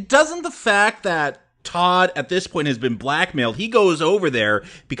 And doesn't the fact that Todd at this point has been blackmailed, he goes over there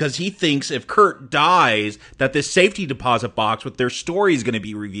because he thinks if Kurt dies that this safety deposit box with their story is going to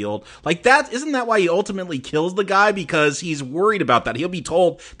be revealed. Like that, isn't that why he ultimately kills the guy? Because he's worried about that. He'll be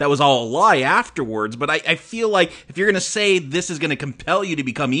told that was all a lie afterwards. But I feel like if you're going to say this is going to compel you to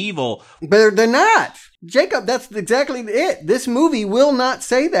become evil. But they're not. Jacob, that's exactly it. This movie will not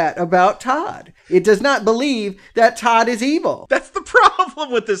say that about Todd. It does not believe that Todd is evil. That's the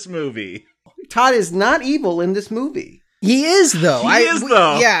problem with this movie. Todd is not evil in this movie. He is, though. He is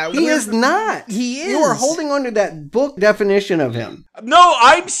not. He is. You are holding on to that book definition of him. No,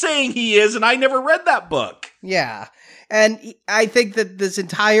 I'm saying he is, and I never read that book. Yeah. And I think that this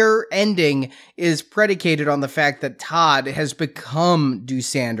entire ending is predicated on the fact that Todd has become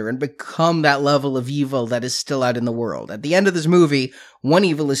Doosander and become that level of evil that is still out in the world. At the end of this movie, one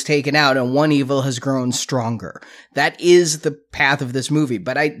evil is taken out and one evil has grown stronger. That is the path of this movie.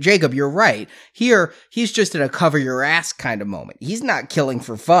 But Jacob, you're right. Here, he's just in a cover your ass kind of moment. He's not killing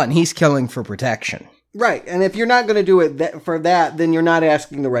for fun. He's killing for protection. Right. And if you're not going to do it for that, then you're not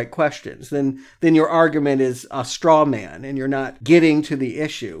asking the right questions. Then your argument is a straw man and you're not getting to the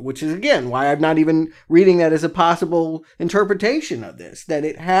issue, which is, again, why I'm not even reading that as a possible interpretation of this, that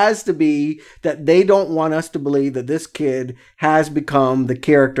it has to be that they don't want us to believe that this kid has become the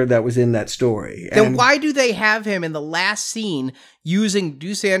character that was in that story. Then why do they have him in the last scene using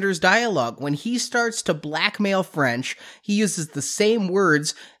Doosander's dialogue? When he starts to blackmail French, he uses the same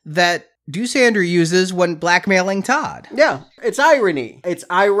words that Doosander uses when blackmailing Todd. Yeah, it's irony. It's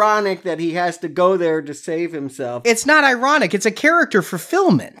ironic that he has to go there to save himself. It's not ironic. It's a character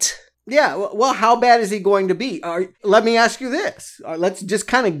fulfillment. Yeah, well, how bad is he going to be? Let me ask you this. Let's just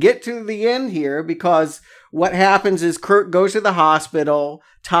kind of get to the end here, because what happens is Kurt goes to the hospital.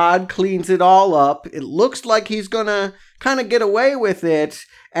 Todd cleans it all up. It looks like he's going to kind of get away with it.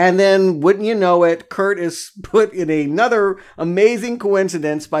 And then, wouldn't you know it, Kurt is put in another amazing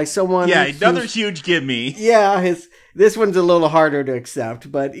coincidence by someone. Yeah, another huge gimme. Yeah, this one's a little harder to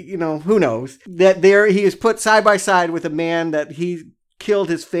accept, but, who knows? That there he is put side by side with a man that he killed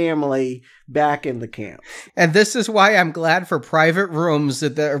his family back in the camp. And this is why I'm glad for private rooms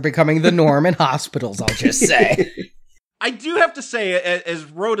that are becoming the norm in hospitals, I'll just say. I do have to say, as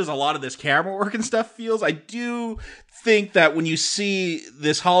rote as a lot of this camera work and stuff feels, I do think that when you see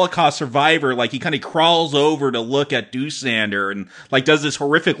this Holocaust survivor, like he kind of crawls over to look at Doosander and like does this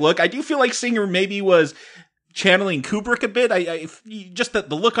horrific look, I do feel like Singer maybe was channeling Kubrick a bit. Just the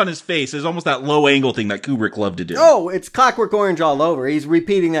look on his face is almost that low angle thing that Kubrick loved to do. Oh, it's Clockwork Orange all over. He's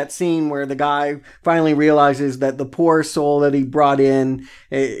repeating that scene where the guy finally realizes that the poor soul that he brought in,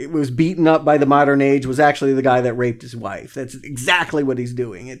 it was beaten up by the modern age, was actually the guy that raped his wife. That's exactly what he's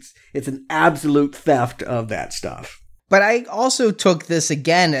doing. It's an absolute theft of that stuff. But I also took this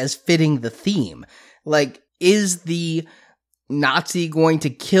again as fitting the theme. Like, is the Nazi going to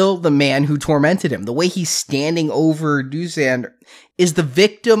kill the man who tormented him? The way he's standing over Doosander, is the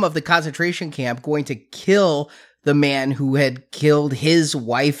victim of the concentration camp going to kill the man who had killed his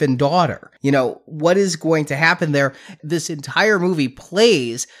wife and daughter? What is going to happen there? This entire movie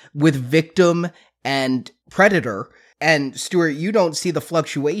plays with victim and predator. And Stuart, you don't see the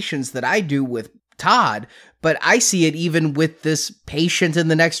fluctuations that I do with Todd, but I see it even with this patient in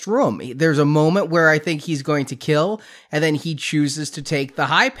the next room. There's a moment where I think he's going to kill, and then he chooses to take the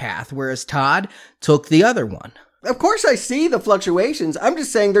high path, whereas Todd took the other one. Of course I see the fluctuations. I'm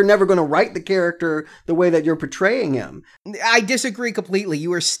just saying they're never going to write the character the way that you're portraying him. I disagree completely.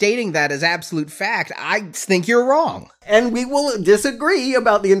 You are stating that as absolute fact. I think you're wrong. And we will disagree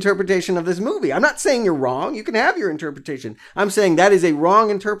about the interpretation of this movie. I'm not saying you're wrong. You can have your interpretation. I'm saying that is a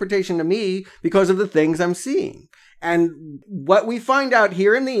wrong interpretation to me because of the things I'm seeing. And what we find out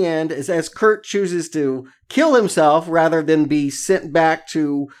here in the end is, as Kurt chooses to kill himself rather than be sent back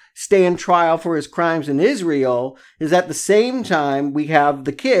to stand trial for his crimes in Israel, is at the same time we have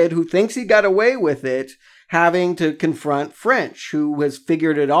the kid who thinks he got away with it having to confront French, who has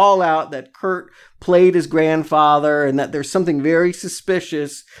figured it all out, that Kurt played his grandfather and that there's something very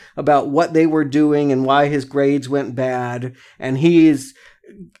suspicious about what they were doing and why his grades went bad. And he is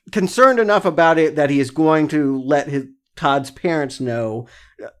concerned enough about it that he is going to let Todd's parents know.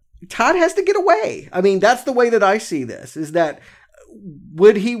 Todd has to get away. I mean, that's the way that I see this, is that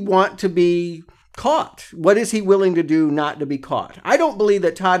would he want to be caught? What is he willing to do not to be caught? I don't believe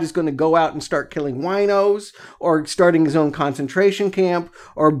that Todd is going to go out and start killing winos or starting his own concentration camp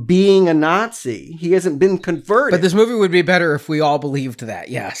or being a Nazi. He hasn't been converted. But this movie would be better if we all believed that,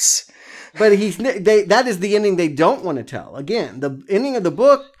 yes. But that is the ending they don't want to tell. Again, the ending of the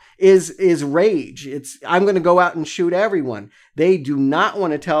book is rage. It's, I'm going to go out and shoot everyone. They do not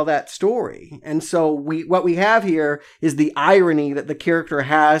want to tell that story. And so what we have here is the irony that the character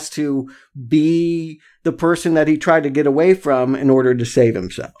has to be the person that he tried to get away from in order to save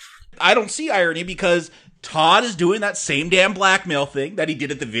himself. I don't see irony because Todd is doing that same damn blackmail thing that he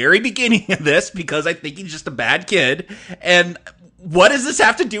did at the very beginning of this, because I think he's just a bad kid. And what does this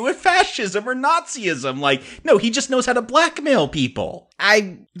have to do with fascism or Nazism? Like, no, he just knows how to blackmail people.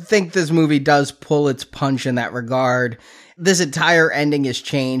 I think this movie does pull its punch in that regard. This entire ending is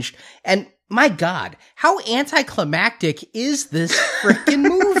changed. And my God, how anticlimactic is this freaking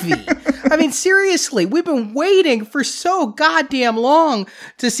movie? I mean, seriously, we've been waiting for so goddamn long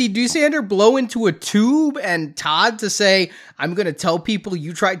to see Doosander blow into a tube and Todd to say, I'm going to tell people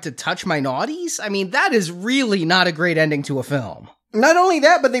you tried to touch my naughties. I mean, that is really not a great ending to a film. Not only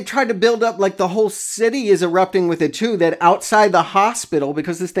that, but they've tried to build up like the whole city is erupting with it too, that outside the hospital,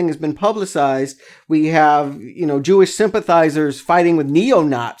 because this thing has been publicized, we have, Jewish sympathizers fighting with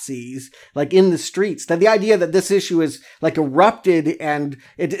neo-Nazis, like in the streets. That the idea that this issue is like erupted and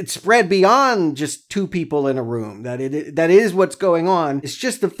it spread beyond just two people in a room, that is what's going on. It's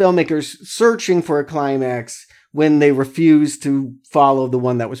just the filmmakers searching for a climax when they refuse to follow the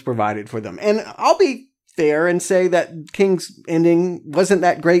one that was provided for them. And I'll be fair and say that King's ending wasn't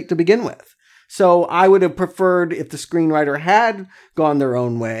that great to begin with. So I would have preferred if the screenwriter had gone their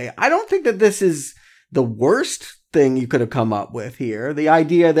own way. I don't think that this is the worst thing you could have come up with here. The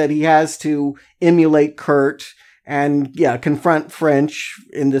idea that he has to emulate Kurt and confront French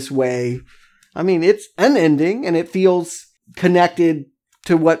in this way. I mean, it's an ending and it feels connected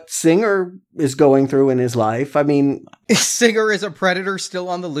to what Singer is going through in his life. I mean, Singer is a predator still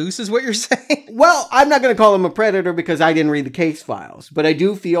on the loose, is what you're saying? Well, I'm not going to call him a predator because I didn't read the case files, but I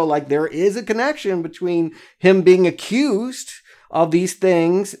do feel like there is a connection between him being accused of these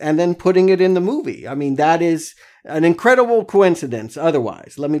things and then putting it in the movie. I mean, that is an incredible coincidence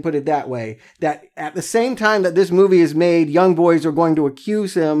otherwise. Let me put it that way. That at the same time that this movie is made, young boys are going to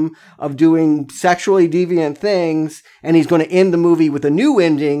accuse him of doing sexually deviant things, and he's going to end the movie with a new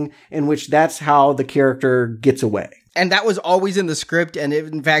ending in which that's how the character gets away. And that was always in the script, and it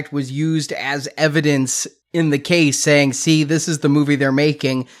in fact was used as evidence in the case, saying, see, this is the movie they're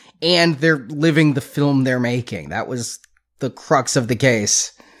making, and they're living the film they're making. That was the crux of the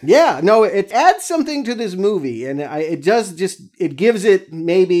case. Yeah, no, it adds something to this movie, and it gives it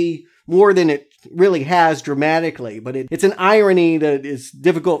maybe more than it really has dramatically, but it's an irony that is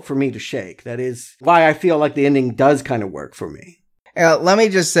difficult for me to shake. That is why I feel like the ending does kind of work for me. Let me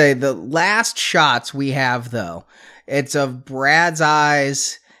just say, the last shots we have, though, it's of Brad's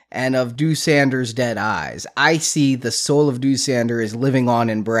eyes and of Doosander's dead eyes. I see the soul of Doosander is living on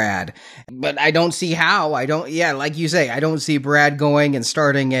in Brad, but I don't see how. Like you say, I don't see Brad going and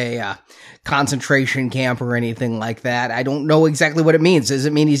starting a concentration camp or anything like that. I don't know exactly what it means. Does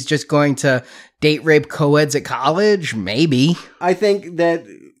it mean he's just going to date rape co-eds at college? Maybe. I think that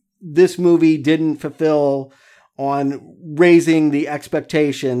this movie didn't fulfill on raising the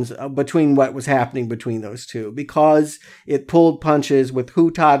expectations between what was happening between those two, because it pulled punches with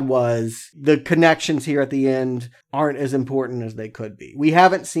who Todd was. The connections here at the end aren't as important as they could be. We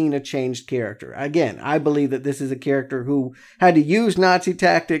haven't seen a changed character. Again, I believe that this is a character who had to use Nazi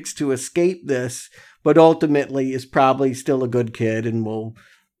tactics to escape this, but ultimately is probably still a good kid and will,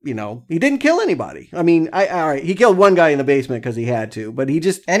 he didn't kill anybody. I mean, all right, he killed one guy in the basement because he had to, but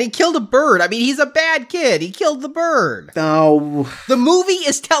and he killed a bird. I mean, he's a bad kid. He killed the bird. No. The movie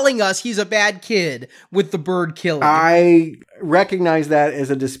is telling us he's a bad kid with the bird killing. I recognize that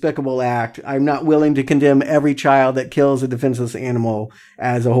as a despicable act. I'm not willing to condemn every child that kills a defenseless animal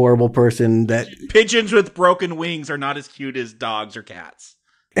as a horrible person. That pigeons with broken wings are not as cute as dogs or cats.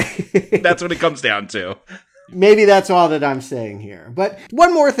 That's what it comes down to. Maybe that's all that I'm saying here. But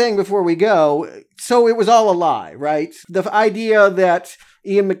one more thing before we go. So it was all a lie, right? The idea that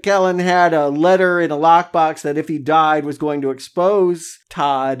Ian McKellen had a letter in a lockbox that if he died was going to expose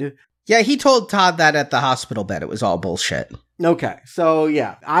Todd. Yeah, he told Todd that at the hospital bed. It was all bullshit. Okay, so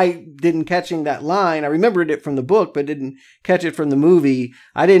yeah, I didn't catching that line. I remembered it from the book, but didn't catch it from the movie.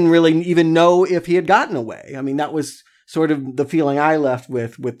 I didn't really even know if he had gotten away. I mean, that was sort of the feeling I left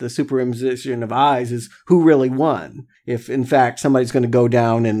with the superimposition of eyes is who really won. If, in fact, somebody's going to go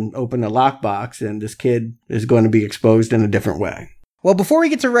down and open a lockbox and this kid is going to be exposed in a different way. Well, before we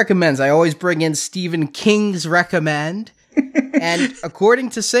get to recommends, I always bring in Stephen King's recommend. And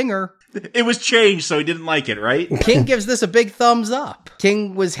according to Singer, it was changed, so he didn't like it, right? King gives this a big thumbs up.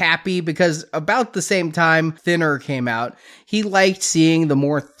 King was happy because about the same time Thinner came out, he liked seeing the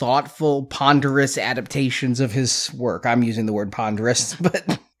more thoughtful, ponderous adaptations of his work. I'm using the word ponderous,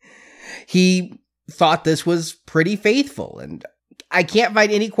 but he thought this was pretty faithful. And I can't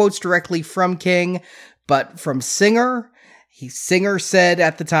find any quotes directly from King, but from Singer, Singer said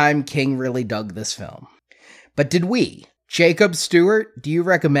at the time King really dug this film. But did we? Jacob Stewart, do you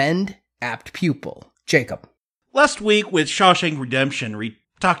recommend Apt Pupil? Jacob. Last week with Shawshank Redemption, we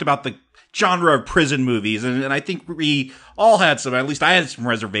talked about the genre of prison movies, and I think we all had some, at least I had some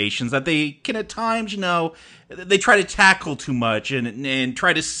reservations that they can at times, they try to tackle too much and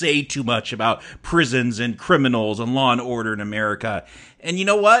try to say too much about prisons and criminals and law and order in America. And you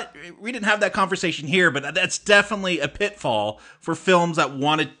know what? We didn't have that conversation here, but that's definitely a pitfall for films that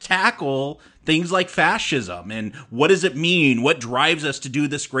want to tackle things like fascism and what does it mean? What drives us to do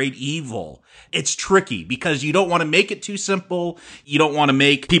this great evil? It's tricky because you don't want to make it too simple. You don't want to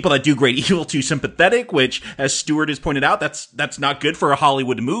make people that do great evil too sympathetic, which, as Stewart has pointed out, that's not good for a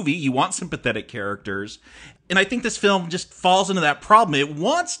Hollywood movie. You want sympathetic characters. And I think this film just falls into that problem. It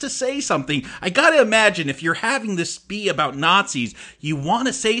wants to say something. I gotta imagine if you're having this be about Nazis, you want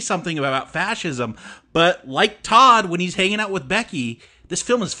to say something about fascism. But like Todd, when he's hanging out with Becky, this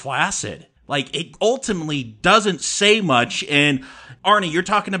film is flaccid. Like, it ultimately doesn't say much. And Arnie, you're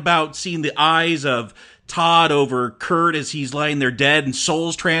talking about seeing the eyes of Todd over Kurt as he's laying there dead and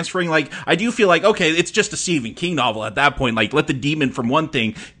souls transferring. Like, I do feel like, okay, it's just a Stephen King novel at that point. Like, let the demon from one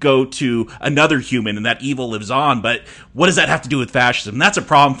thing go to another human and that evil lives on. But what does that have to do with fascism? That's a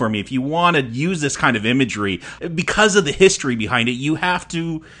problem for me. If you want to use this kind of imagery, because of the history behind it, you have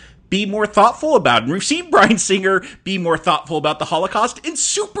to be more thoughtful about, and we've seen Bryan Singer be more thoughtful about the Holocaust in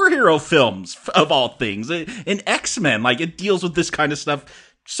superhero films, of all things. In X-Men, like, it deals with this kind of stuff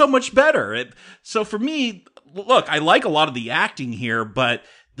so much better. So for me, look, I like a lot of the acting here, but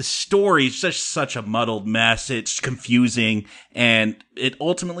the story is just such a muddled mess. It's confusing, and it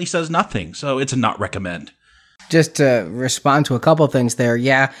ultimately says nothing. So it's a not recommend. Just to respond to a couple things there,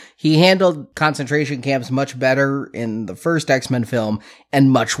 yeah, he handled concentration camps much better in the first X-Men film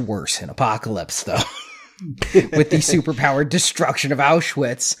and much worse in Apocalypse, though, with the superpowered destruction of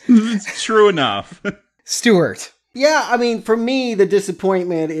Auschwitz. True enough. Stuart. Yeah, I mean, for me, the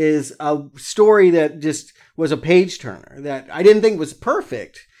disappointment is a story that just was a page-turner, that I didn't think was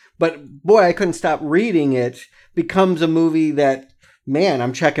perfect, but boy, I couldn't stop reading it, becomes a movie that, man,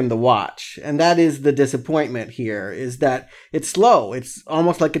 I'm checking the watch. And that is the disappointment here, is that it's slow. It's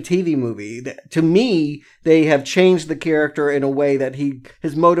almost like a TV movie. To me, they have changed the character in a way that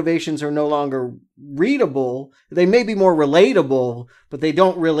his motivations are no longer readable. They may be more relatable, but they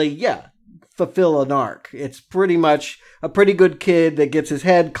don't really, fulfill an arc. It's pretty much a pretty good kid that gets his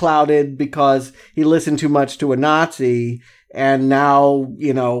head clouded because he listened too much to a Nazi and now,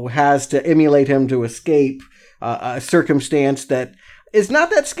 has to emulate him to escape a circumstance that is not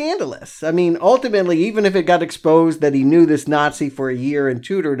that scandalous. I mean, ultimately, even if it got exposed that he knew this Nazi for a year and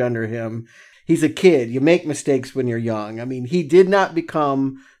tutored under him, he's a kid. You make mistakes when you're young. I mean, he did not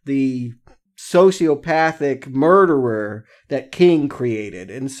become the sociopathic murderer that King created.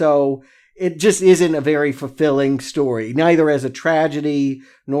 And so it just isn't a very fulfilling story, neither as a tragedy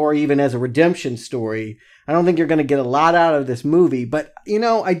nor even as a redemption story. I don't think you're going to get a lot out of this movie, but,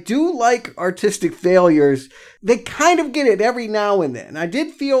 I do like artistic failures. They kind of get it every now and then. I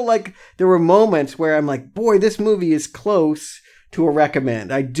did feel like there were moments where I'm like, boy, this movie is close to a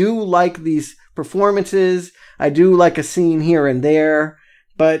recommend. I do like these performances. I do like a scene here and there.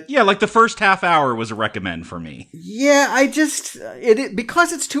 But yeah, like the first half hour was a recommend for me. Yeah, I just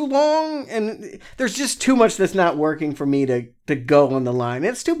because it's too long and there's just too much that's not working for me to go on the line.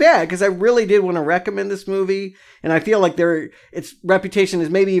 It's too bad because I really did want to recommend this movie, and I feel like its reputation is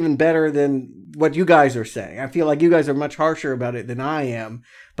maybe even better than what you guys are saying. I feel like you guys are much harsher about it than I am.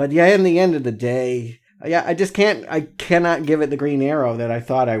 But yeah, in the end of the day, I cannot give it the green arrow that I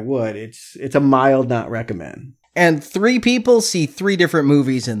thought I would. It's a mild not recommend. And 3 people see 3 different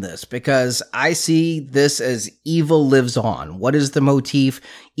movies in this, because I see this as evil lives on. What is the motif?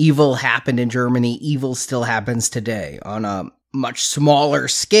 Evil happened in Germany. Evil still happens today on a much smaller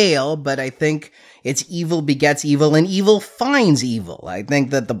scale, but I think it's evil begets evil and evil finds evil. I think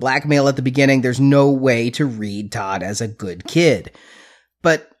that the blackmail at the beginning, there's no way to read Todd as a good kid.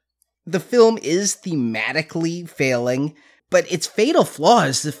 But the film is thematically failing, but its fatal flaw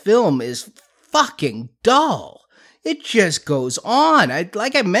is the film is fucking dull. It just goes on.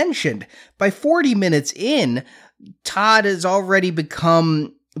 Like I mentioned, by 40 minutes in, Todd has already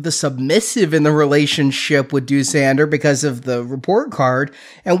become the submissive in the relationship with Doosander because of the report card,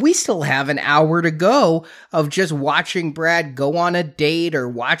 and we still have an hour to go of just watching Brad go on a date or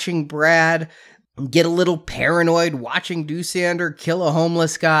watching Brad get a little paranoid, watching Doosander kill a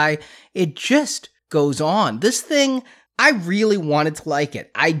homeless guy. It just goes on. This thing, I really wanted to like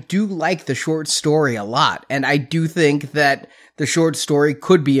it. I do like the short story a lot, and I do think that the short story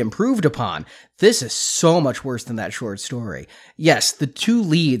could be improved upon. This is so much worse than that short story. Yes, the 2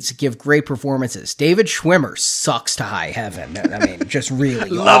 leads give great performances. David Schwimmer sucks to high heaven. I mean, just really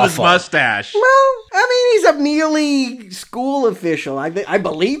Love awful. his mustache. Well, I mean, he's a Neely school official. I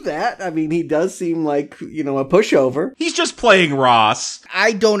believe that. I mean, he does seem like, a pushover. He's just playing Ross.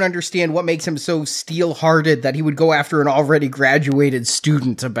 I don't understand what makes him so steel-hearted that he would go after an already graduated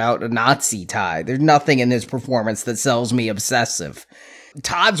student about a Nazi tie. There's nothing in his performance that sells me obsessive.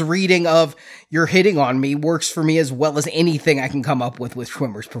 Todd's reading of "you're hitting on me" works for me as well as anything I can come up with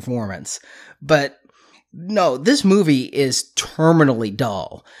Schwimmer's performance. But no, this movie is terminally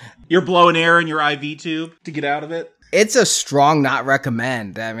dull. You're blowing air in your IV tube to get out of it? It's a strong not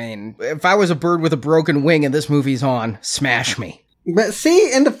recommend. I mean, if I was a bird with a broken wing and this movie's on, smash me. But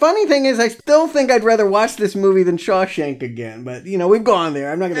see, and the funny thing is, I still think I'd rather watch this movie than Shawshank again. But, we've gone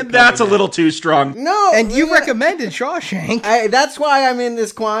there. I'm not going to. That's a little too strong. No. And you recommended Shawshank. That's why I'm in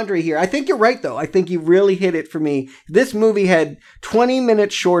this quandary here. I think you're right, though. I think you really hit it for me. This movie had 20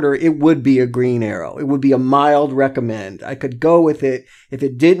 minutes shorter. It would be a green arrow. It would be a mild recommend. I could go with it if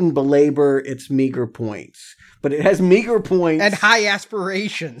it didn't belabor its meager points. But it has meager points. And high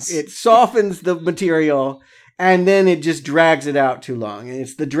aspirations. It softens the material. And then it just drags it out too long. And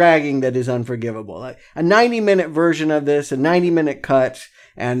it's the dragging that is unforgivable. Like a 90-minute version of this, a 90-minute cut,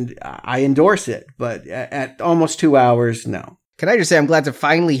 and I endorse it. But at almost 2 hours, no. Can I just say I'm glad to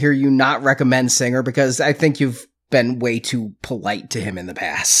finally hear you not recommend Singer, because I think you've been way too polite to him in the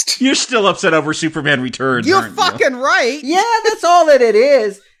past. You're still upset over Superman Returns. You're fucking right. Yeah, that's all that it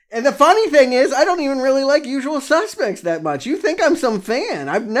is. And the funny thing is, I don't even really like Usual Suspects that much. You think I'm some fan.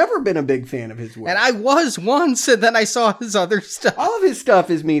 I've never been a big fan of his work. And I was once, and then I saw his other stuff. All of his stuff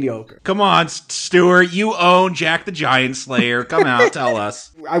is mediocre. Come on, Stuart. You own Jack the Giant Slayer. Come out, tell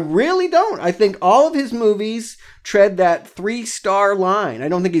us. I really don't. I think all of his movies tread that 3-star line. I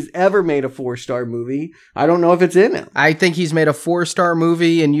don't think he's ever made a 4-star movie. I don't know if it's in him. I think he's made a 4-star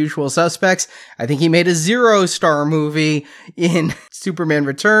movie in Usual Suspects. I think he made a 0-star movie in Superman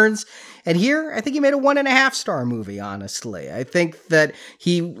Returns. And here, I think he made a 1.5-star movie, honestly. I think that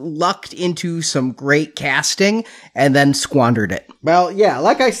he lucked into some great casting and then squandered it. Well, yeah,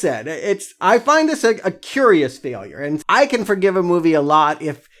 like I said, I find this a curious failure. And I can forgive a movie a lot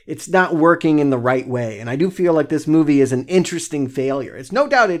if it's not working in the right way. And I do feel like this movie is an interesting failure. It's no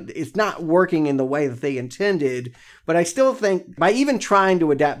doubt it's not working in the way that they intended, but I still think by even trying to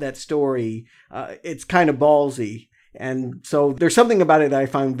adapt that story, it's kind of ballsy. And so there's something about it that I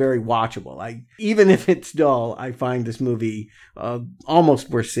find very watchable. Even if it's dull, I find this movie almost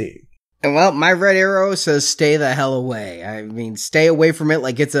worth seeing. Well, my red arrow says stay the hell away. I mean, stay away from it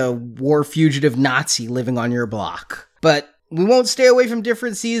like it's a war fugitive Nazi living on your block. But we won't stay away from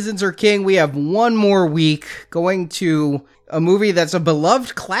Different Seasons or King. We have one more week going to a movie that's a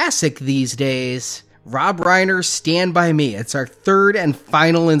beloved classic these days. Rob Reiner's Stand By Me. It's our third and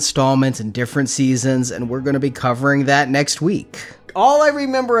final installment in Different Seasons, and we're going to be covering that next week. All I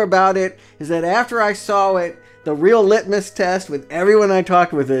remember about it is that after I saw it, the real litmus test with everyone I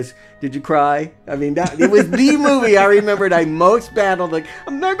talked with is, did you cry? I mean, it was the movie I remembered I most battled. Like,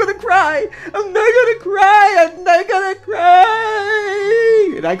 I'm not going to cry. I'm not going to cry. I'm not going to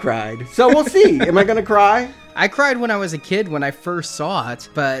cry. And I cried. So we'll see. Am I going to cry? I cried when I was a kid when I first saw it,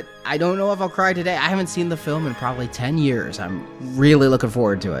 but I don't know if I'll cry today. I haven't seen the film in probably 10 years. I'm really looking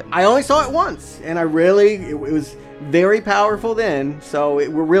forward to it. I only saw it once, and it was very powerful then, so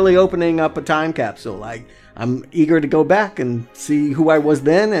we're really opening up a time capsule. I'm eager to go back and see who I was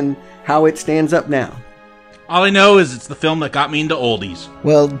then and how it stands up now. All I know is it's the film that got me into oldies.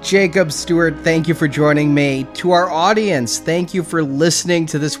 Well, Jacob Stewart, thank you for joining me. To our audience, thank you for listening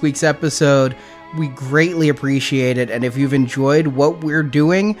to this week's episode. We greatly appreciate it. And if you've enjoyed what we're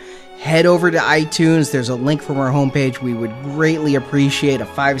doing, head over to iTunes. There's a link from our homepage. We would greatly appreciate a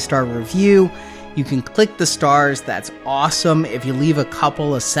 5-star review. You can click the stars. That's awesome. If you leave a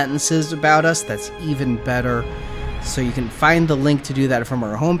couple of sentences about us, that's even better. So you can find the link to do that from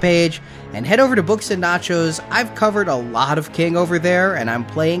our homepage. And head over to Books and Nachos. I've covered a lot of King over there, and I'm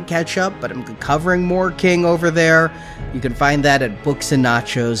playing catch up, but I'm covering more King over there. You can find that at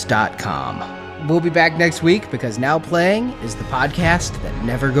booksandnachos.com. We'll be back next week because Now Playing is the podcast that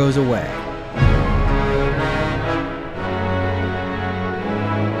never goes away.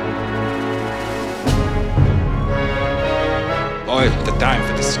 Boy, the time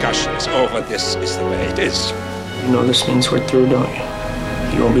for discussion is over. This is the way it is. You know this means we're through, don't you?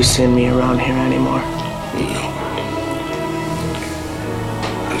 You won't be seeing me around here anymore. No.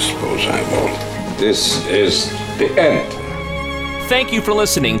 I suppose I won't. This is the end. Thank you for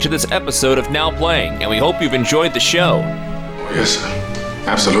listening to this episode of Now Playing, and we hope you've enjoyed the show. Oh, yes, sir.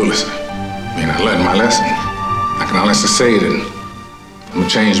 Absolutely, sir. I mean, I learned my lesson. I can honestly say that I'm a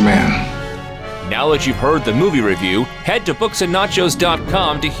changed man. Now that you've heard the movie review, head to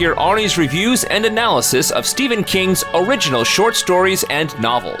booksandnachos.com to hear Arnie's reviews and analysis of Stephen King's original short stories and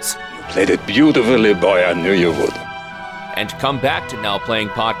novels. You played it beautifully, boy. I knew you would. And come back to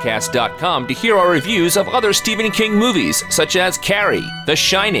NowPlayingPodcast.com to hear our reviews of other Stephen King movies, such as Carrie, The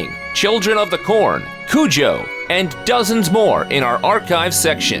Shining, Children of the Corn, Cujo, and dozens more in our archives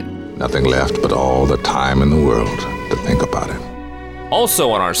section. Nothing left but all the time in the world to think about it.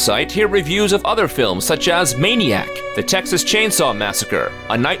 Also on our site, hear reviews of other films such as Maniac, The Texas Chainsaw Massacre,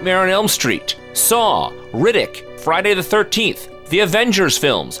 A Nightmare on Elm Street, Saw, Riddick, Friday the 13th, the Avengers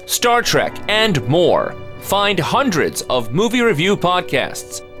films, Star Trek, and more. Find hundreds of movie review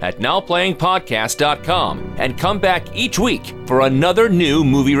podcasts at NowPlayingPodcast.com and come back each week for another new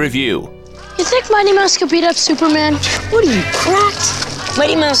movie review. You think Mighty Mouse could beat up Superman? What are you, cracked?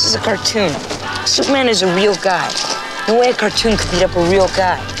 Mighty Mouse is a cartoon. Superman is a real guy. No way a cartoon could beat up a real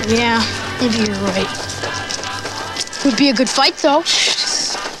guy. Yeah, maybe you're right. Would be a good fight, though.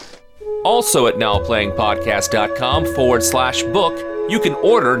 Also at NowPlayingPodcast.com/book, you can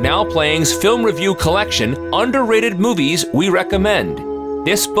order Now Playing's film review collection, Underrated Movies We Recommend.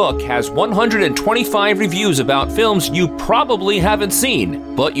 This book has 125 reviews about films you probably haven't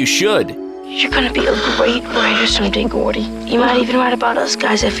seen, but you should. You're gonna be a great writer someday, Gordy. You might even write about us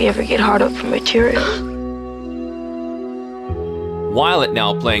guys if you ever get hard up for material. While at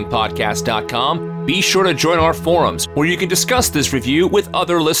NowPlayingPodcast.com, be sure to join our forums where you can discuss this review with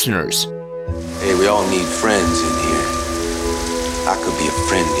other listeners. Hey, we all need friends in here. I could be a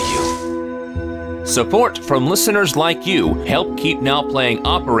friend to you. Support from listeners like you help keep Now Playing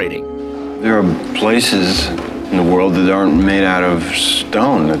operating. There are places in the world that aren't made out of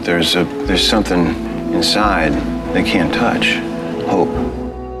stone, that there's something inside they can't touch. Hope.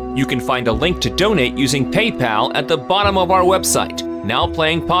 You can find a link to donate using PayPal at the bottom of our website,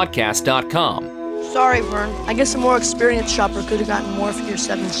 NowPlayingPodcast.com. Sorry, Vern. I guess a more experienced shopper could have gotten more for your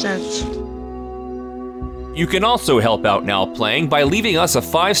 7 cents. You can also help out Now Playing by leaving us a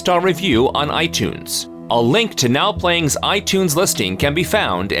 5-star review on iTunes. A link to Now Playing's iTunes listing can be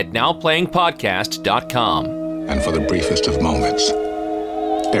found at NowPlayingPodcast.com. And for the briefest of moments,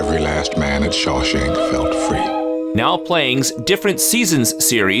 every last man at Shawshank felt free. Now Playing's Different Seasons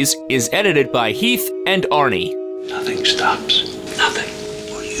series is edited by Heath and Arnie. Nothing stops. Nothing.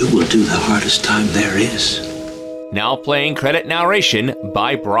 Or you will do the hardest time there is. Now Playing credit narration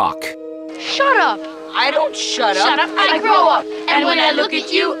by Brock. Shut up! I don't shut up. Shut up, I grow up. And when I look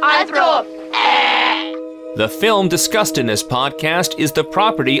at you, I throw up. The film discussed in this podcast is the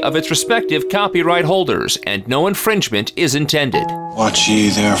property of its respective copyright holders, and no infringement is intended. Watch ye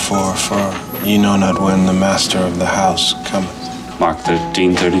therefore, for ye know not when the master of the house cometh. Mark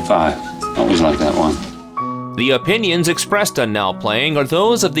 13:35. Always like that one. The opinions expressed on Now Playing are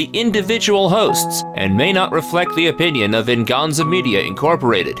those of the individual hosts and may not reflect the opinion of Venganza Media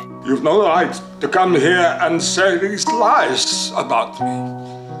Incorporated. You've no right to come here and say these lies about me.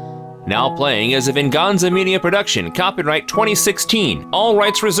 Now Playing is a Venganza Media production, copyright 2016, all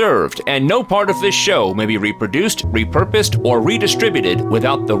rights reserved, and no part of this show may be reproduced, repurposed, or redistributed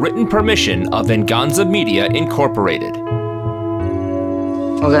without the written permission of Venganza Media Incorporated.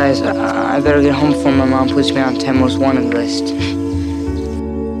 Well, guys, I better get home before my mom puts me on 10 most wanted list.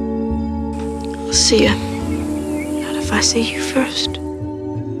 I'll see ya. Not if I see you first.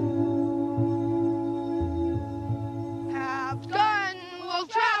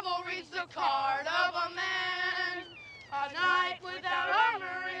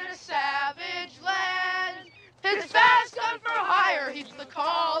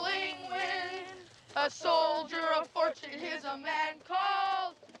 A soldier of fortune, he's a man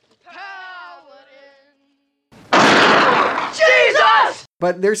called Paladin. Jesus!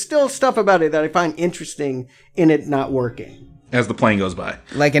 But there's still stuff about it that I find interesting in it not working. As the plane goes by.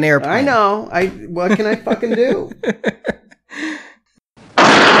 Like an airplane. I know. What can I fucking do?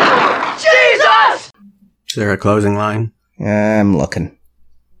 Jesus! Is there a closing line? I'm looking.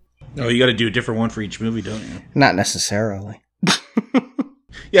 Oh, you got to do a different one for each movie, don't you? Not necessarily.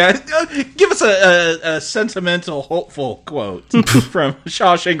 Yeah, give us a sentimental, hopeful quote from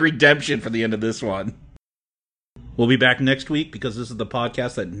Shawshank Redemption for the end of this one. We'll be back next week because this is the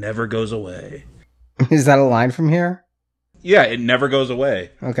podcast that never goes away. Is that a line from here? Yeah, it never goes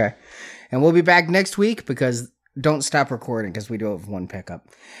away. Okay. And we'll be back next week because don't stop recording because we do have one pickup.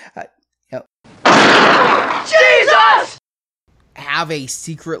 Jesus! Have a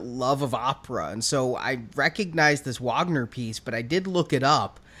secret love of opera, and so I recognize this Wagner piece, but I did look it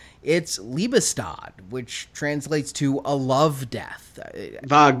up. It's Liebestod, which translates to a love death.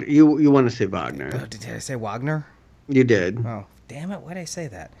 Wagner. You want to say Wagner? Oh, did I say Wagner? You did. Oh, damn it! Why did I say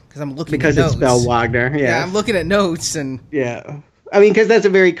that? Because I'm looking because at notes. It's spelled Wagner. Yeah, I'm looking at notes and yeah. I mean, because that's a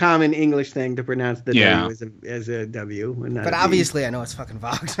very common English thing to pronounce the W as a W. And not but obviously, I know it's fucking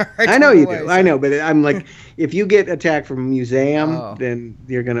Wagner. I know you do. I know, but I'm like, if you get attacked from a museum, then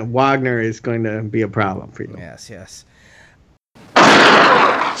Wagner is going to be a problem for you. Yes, yes.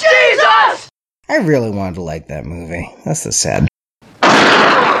 Jesus! I really wanted to like that movie. That's the sad